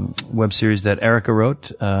other web series that Erica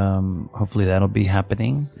wrote. Hopefully, that'll be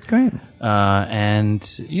happening. Great. And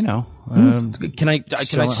can I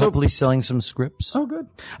hopefully selling some scripts. Oh, good.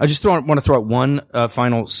 I just want to throw out one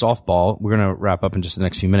final softball. We're going to wrap up in just the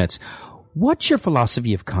next few minutes. What's your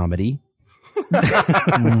philosophy of comedy? We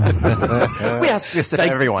ask this of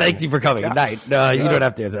everyone. Thank you for coming. Yeah. Night. No, you don't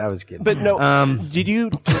have to answer. I was kidding. But no, did you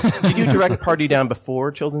direct Party Down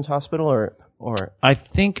before Children's Hospital, or? I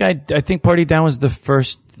think Party Down was the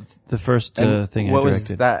first thing I directed. What was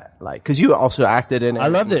that like? Because you also acted in it. I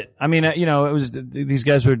loved it. I mean, it was these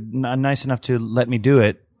guys were nice enough to let me do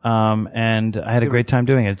it, and I had a great time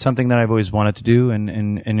doing it. It's something that I've always wanted to do and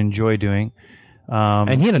enjoy doing.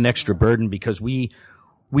 And he had an extra burden because we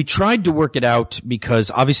tried to work it out,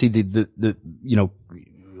 because obviously the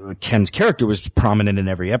Ken's character was prominent in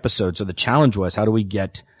every episode. So the challenge was, how do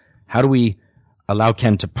we allow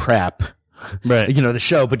Ken to prep right? The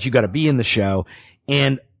show, but you got to be in the show.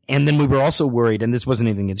 And then we were also worried, and this wasn't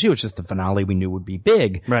anything against you, it's just the finale we knew would be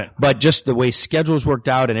big. Right. But just the way schedules worked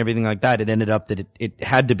out and everything like that, it ended up that it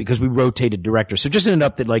had to, because we rotated directors. So it just ended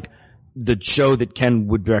up that like the show that Ken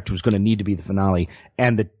would direct was going to need to be the finale,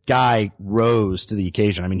 and the guy rose to the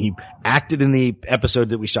occasion. I mean, he acted in the episode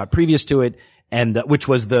that we shot previous to it, and which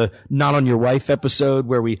was the Not on Your Wife episode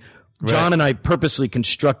where John and I purposely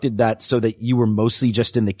constructed that so that you were mostly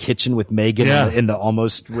just in the kitchen with Megan in the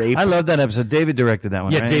almost rape. I love that episode. David directed that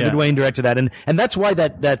one. Yeah, right? David Wayne directed that, and that's why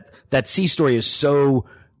that C story is so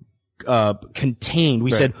contained. We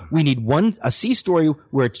said we need a C story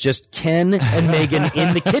where it's just Ken and Megan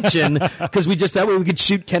in the kitchen, because that way we could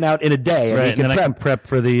shoot Ken out in a day. Right, and then I can prep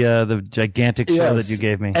for the gigantic show that you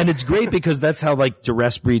gave me. And it's great because that's how like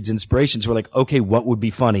duress breeds inspiration. So we're like, okay, what would be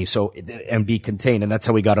funny? So, and be contained. And that's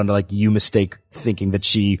how we got onto like, you mistake thinking that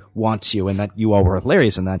she wants you, and that you all were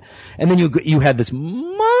hilarious in that. And then you had this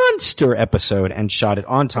monster episode and shot it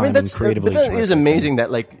on time and creatively. But that is amazing that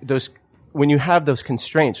like when you have those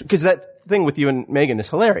constraints, because that thing with you and Megan is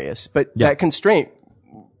hilarious, but that constraint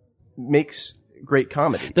makes great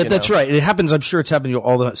comedy. That's right. It happens. I'm sure it's happened to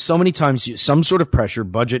you so many times, some sort of pressure,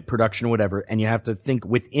 budget, production, whatever, and you have to think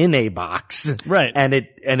within a box. Right.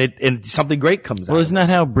 And something great comes out. Well, isn't that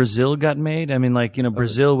how Brazil got made? I mean, like,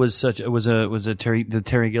 Brazil was the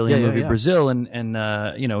Terry Gilliam movie, Brazil, and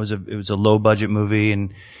it was a low budget movie,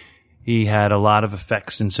 and he had a lot of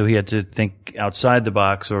effects, and so he had to think outside the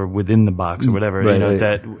box or within the box or whatever,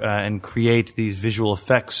 and create these visual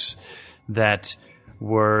effects that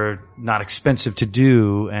were not expensive to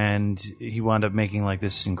do, and he wound up making like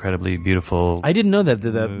this incredibly beautiful. I didn't know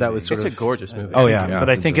that was it's a gorgeous movie. Oh yeah, but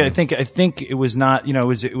I think it was not.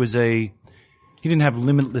 It was a. He didn't have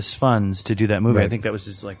limitless funds to do that movie. Right. I think that was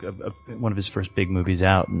his one of his first big movies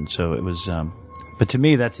out, and so it was. But to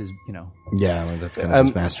me, that's his, Yeah, well, that's kind of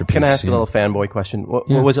his masterpiece. Can I ask a little fanboy question? What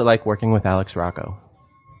was it like working with Alex Rocco,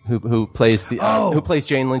 who plays who plays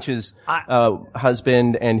Jane Lynch's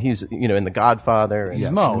husband, and he's in The Godfather. And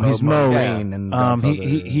he's Mo. And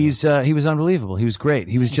he was unbelievable. He was great.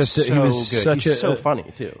 He was just he was good. He's so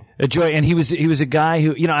funny too. A joy, and he was a guy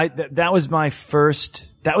who that was my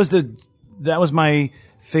first. That was my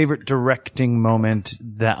favorite directing moment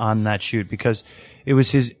on that shoot, because it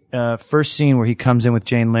was his first scene where he comes in with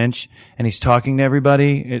Jane Lynch and he's talking to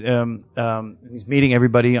everybody. He's meeting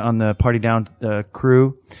everybody on the Party Down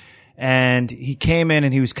crew, and he came in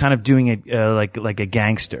and he was kind of doing it like a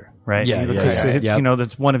gangster, right?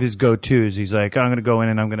 That's one of his go-tos. He's like, I'm going to go in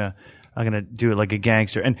and I'm going to do it like a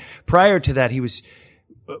gangster. And prior to that,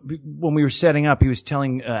 when we were setting up, he was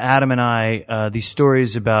telling Adam and I these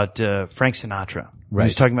stories about Frank Sinatra. Right. He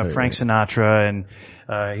was talking about Frank Sinatra, and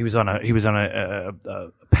he was on a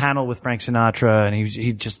panel with Frank Sinatra, and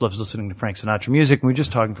he just loves listening to Frank Sinatra music. And we were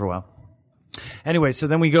just talking for a while. Anyway, so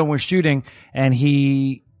then we go and we're shooting, and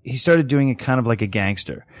he started doing it kind of like a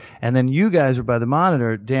gangster. And then you guys were by the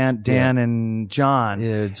monitor, Dan and John.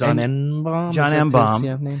 Yeah, John Enbaum. John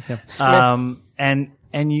Enbaum. Yeah.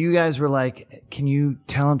 And you guys were like, can you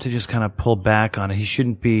tell him to just kind of pull back on it? He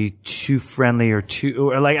shouldn't be too friendly or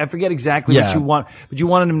I forget exactly what you want, but you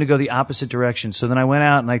wanted him to go the opposite direction. So then I went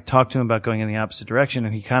out and I talked to him about going in the opposite direction,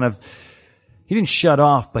 and he didn't shut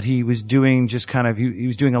off, but he was doing he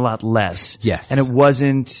was doing a lot less. Yes. And it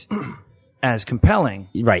wasn't as compelling.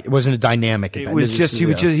 Right. It wasn't a dynamic. It was just,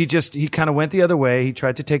 he kind of went the other way. He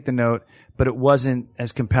tried to take the note, but it wasn't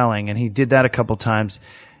as compelling. And he did that a couple times.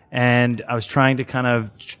 And I was trying to kind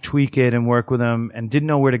of tweak it and work with him, and didn't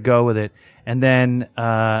know where to go with it. And then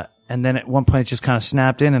at one point it just kind of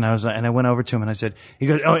snapped in, and I went over to him and I said, he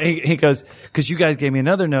goes, cause you guys gave me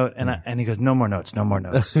another note, and he goes, no more notes.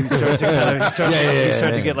 He started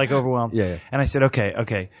to get like overwhelmed. Yeah. And I said,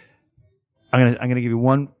 okay. I'm gonna give you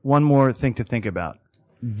one more thing to think about.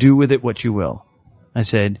 Do with it what you will. I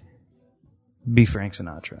said, be Frank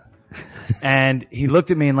Sinatra. And he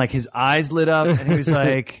looked at me and like his eyes lit up, and he was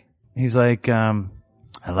like,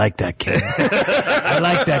 I like that, Kenny. I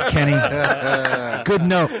like that, Kenny. Good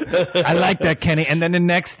note. I like that, Kenny. And then the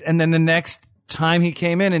next time he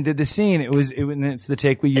came in and did the scene, it's the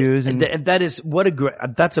take we use. And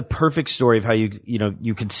that's a perfect story of how you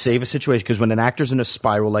can save a situation. Because when an actor's in a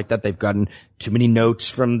spiral like that, they've gotten too many notes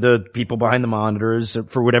from the people behind the monitors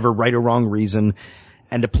for whatever right or wrong reason.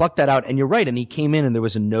 And to pluck that out, and you're right, and he came in and there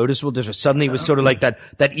was a noticeable difference. Suddenly it was sort of like that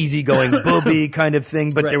easygoing booby kind of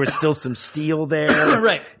thing, but there was still some steel there.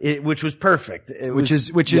 Right. Which was perfect. Which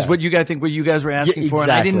is what you guys were asking for.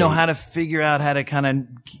 And I didn't know how to figure out how to kind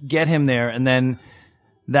of get him there. And then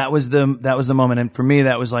that was the moment. And for me,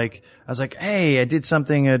 that was like, I was like, hey, I did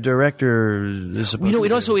something a director is supposed to it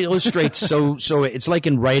do. also illustrates so it's like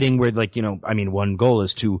in writing where like, one goal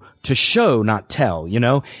is to show, not tell,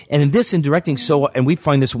 and in this, in directing, and we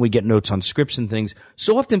find this when we get notes on scripts and things,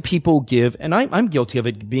 so often people give, and I'm guilty of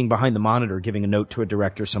it, being behind the monitor, giving a note to a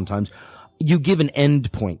director sometimes. You give an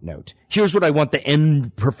end point note. Here's what I want the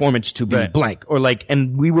end performance to be, blank. Or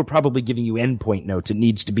and we were probably giving you end point notes. It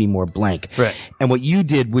needs to be more blank. Right. And what you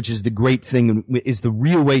did, which is the great thing, is the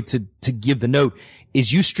real way to give the note,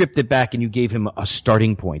 is you stripped it back and you gave him a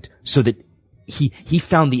starting point so that he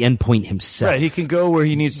found the end point himself. Right. He can go where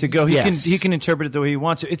he needs to go. He can interpret it the way he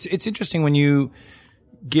wants to. It's interesting when you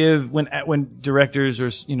give, when directors or,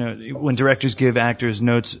 when directors give actors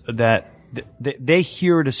notes that, they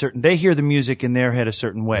hear it they hear the music in their head a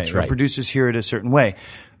certain way. That's right. Producers hear it a certain way,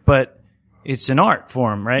 but it's an art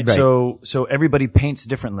form, right? So everybody paints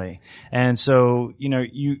differently. And so,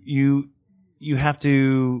 you have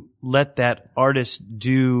to let that artist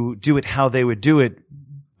do it how they would do it,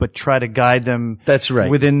 but try to guide them. That's right.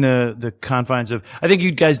 Within the confines of, I think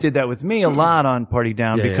you guys did that with me a lot on Party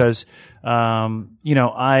Down because,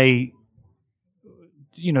 I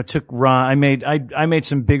took Ron. I made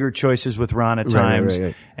some bigger choices with Ron at times,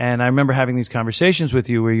 right. And I remember having these conversations with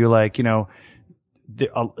you where you're like,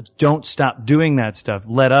 don't stop doing that stuff.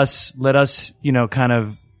 Let us, kind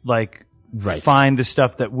of like find the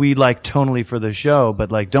stuff that we like tonally for the show,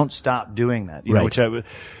 but don't stop doing that. You know, which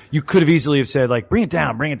you could have easily have said bring it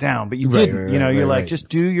down, but you didn't. You're just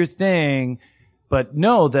do your thing. But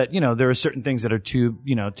know that, there are certain things that are too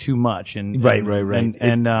much. And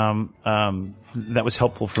that was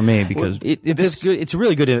helpful for me because it's good. It's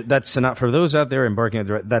really good. For those out there embarking on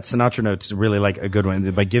that Sinatra note's really like a good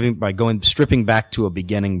one. By stripping back to a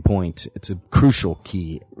beginning point, it's a crucial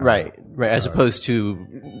key. Right. As opposed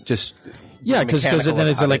to just. Yeah, because then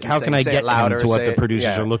it's like, how can I get him to what the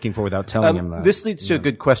producers are looking for without telling him that? This leads to a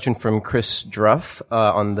good question from Chris Druff,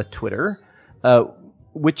 on the Twitter.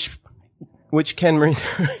 Which Ken Marino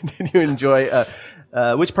did you enjoy?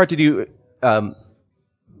 Which part did you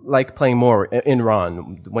like playing more in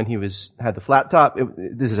Ron? When he had the flat top?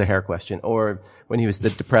 This is a hair question. Or when he was the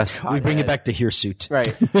depressed hothead? We bring it back to Hirsute.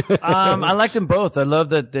 Right. I liked them both. I love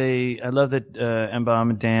that Embaum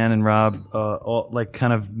and Dan and Rob all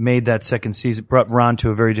kind of made that second season, brought Ron to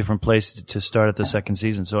a very different place to start at the second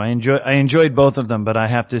season. So I enjoyed both of them, but I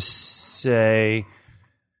have to say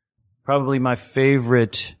probably my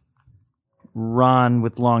favorite Ron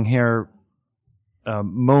with long hair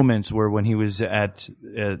moments were when he was at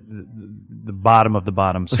the bottom of the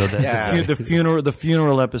bottom. So the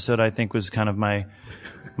funeral episode, I think, was kind of my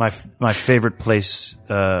favorite place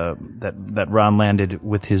that Ron landed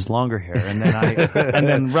with his longer hair, and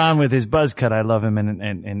then Ron with his buzz cut. I love him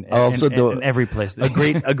in every place.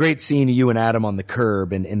 A great scene of you and Adam on the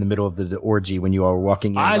curb in the middle of the orgy when you are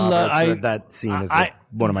walking in. That scene is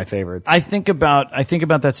one of my favorites. I think about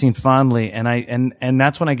that scene fondly, and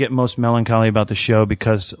that's when I get most melancholy about the show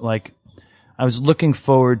because I was looking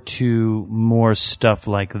forward to more stuff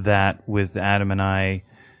like that with Adam and I.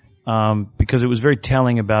 Because it was very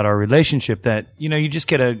telling about our relationship that, you just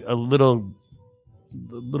get a little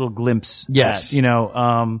glimpse. Yes. At,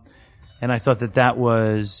 and I thought that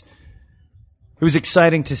was, it was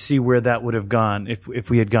exciting to see where that would have gone if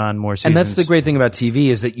we had gone more seasons. And that's the great thing about TV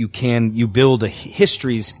is that you build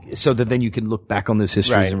histories so that then you can look back on those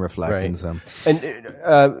histories and reflect. Right. And so.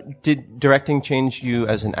 And, did directing change you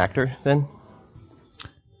as an actor then?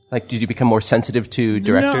 Did you become more sensitive to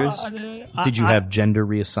directors? Did you have gender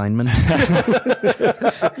reassignment?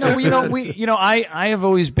 No, I have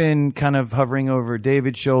always been kind of hovering over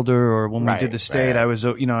David's shoulder, or when we did the state, I was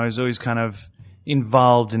always kind of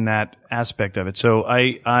involved in that aspect of it. So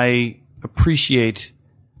I appreciate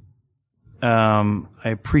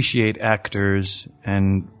actors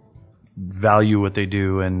and value what they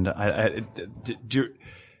do, and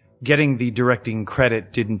getting the directing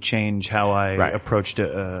credit didn't change how I approached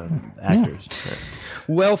actors. Yeah.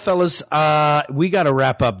 Well, fellas, we got to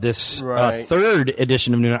wrap up this third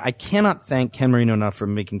edition of Nooner. I cannot thank Ken Marino enough for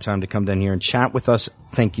making time to come down here and chat with us.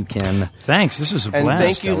 Thank you, Ken. Thanks. This was a blast. And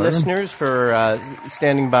thank you, listeners, for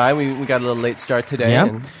standing by. We got a little late start today.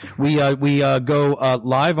 Yeah. We go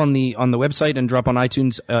live on the website and drop on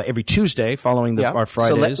iTunes every Tuesday following our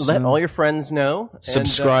Fridays. So let all your friends know.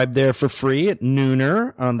 Subscribe there for free at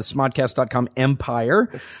Nooner on the smodcast.com empire.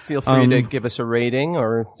 Feel free to give us a rating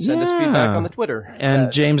or send us feedback on the Twitter.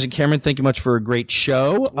 And James and Cameron, thank you much for a great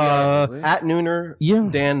show. At Nooner,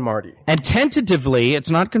 Dan Marty. And tentatively, it's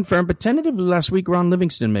not confirmed, but tentatively last week, Ron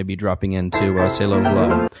Livingston may be dropping in to say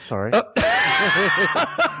hello. Sorry.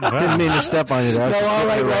 Didn't mean to step on you there. No, all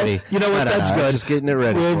right, ready. You know what? That's good. Just getting it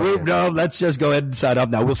ready. No, let's just go ahead and sign up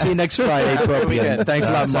now. We'll see you next Friday, 12 p.m. Thanks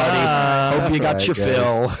a lot, Marty. Hope you got your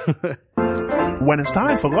fill. When it's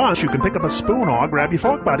time for lunch, you can pick up a spoon or grab your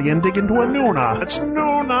fork buddy and dig into a Noona. It's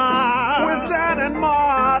Noona with Dan and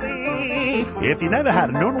Marty. If you never had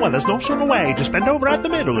a Noona, well, there's no sooner way. Just bend over at the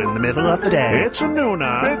middle in the middle of the day. It's a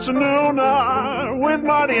Noona. It's a Noona with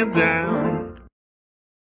Marty and Dan.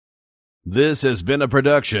 This has been a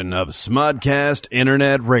production of Smodcast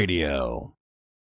Internet Radio.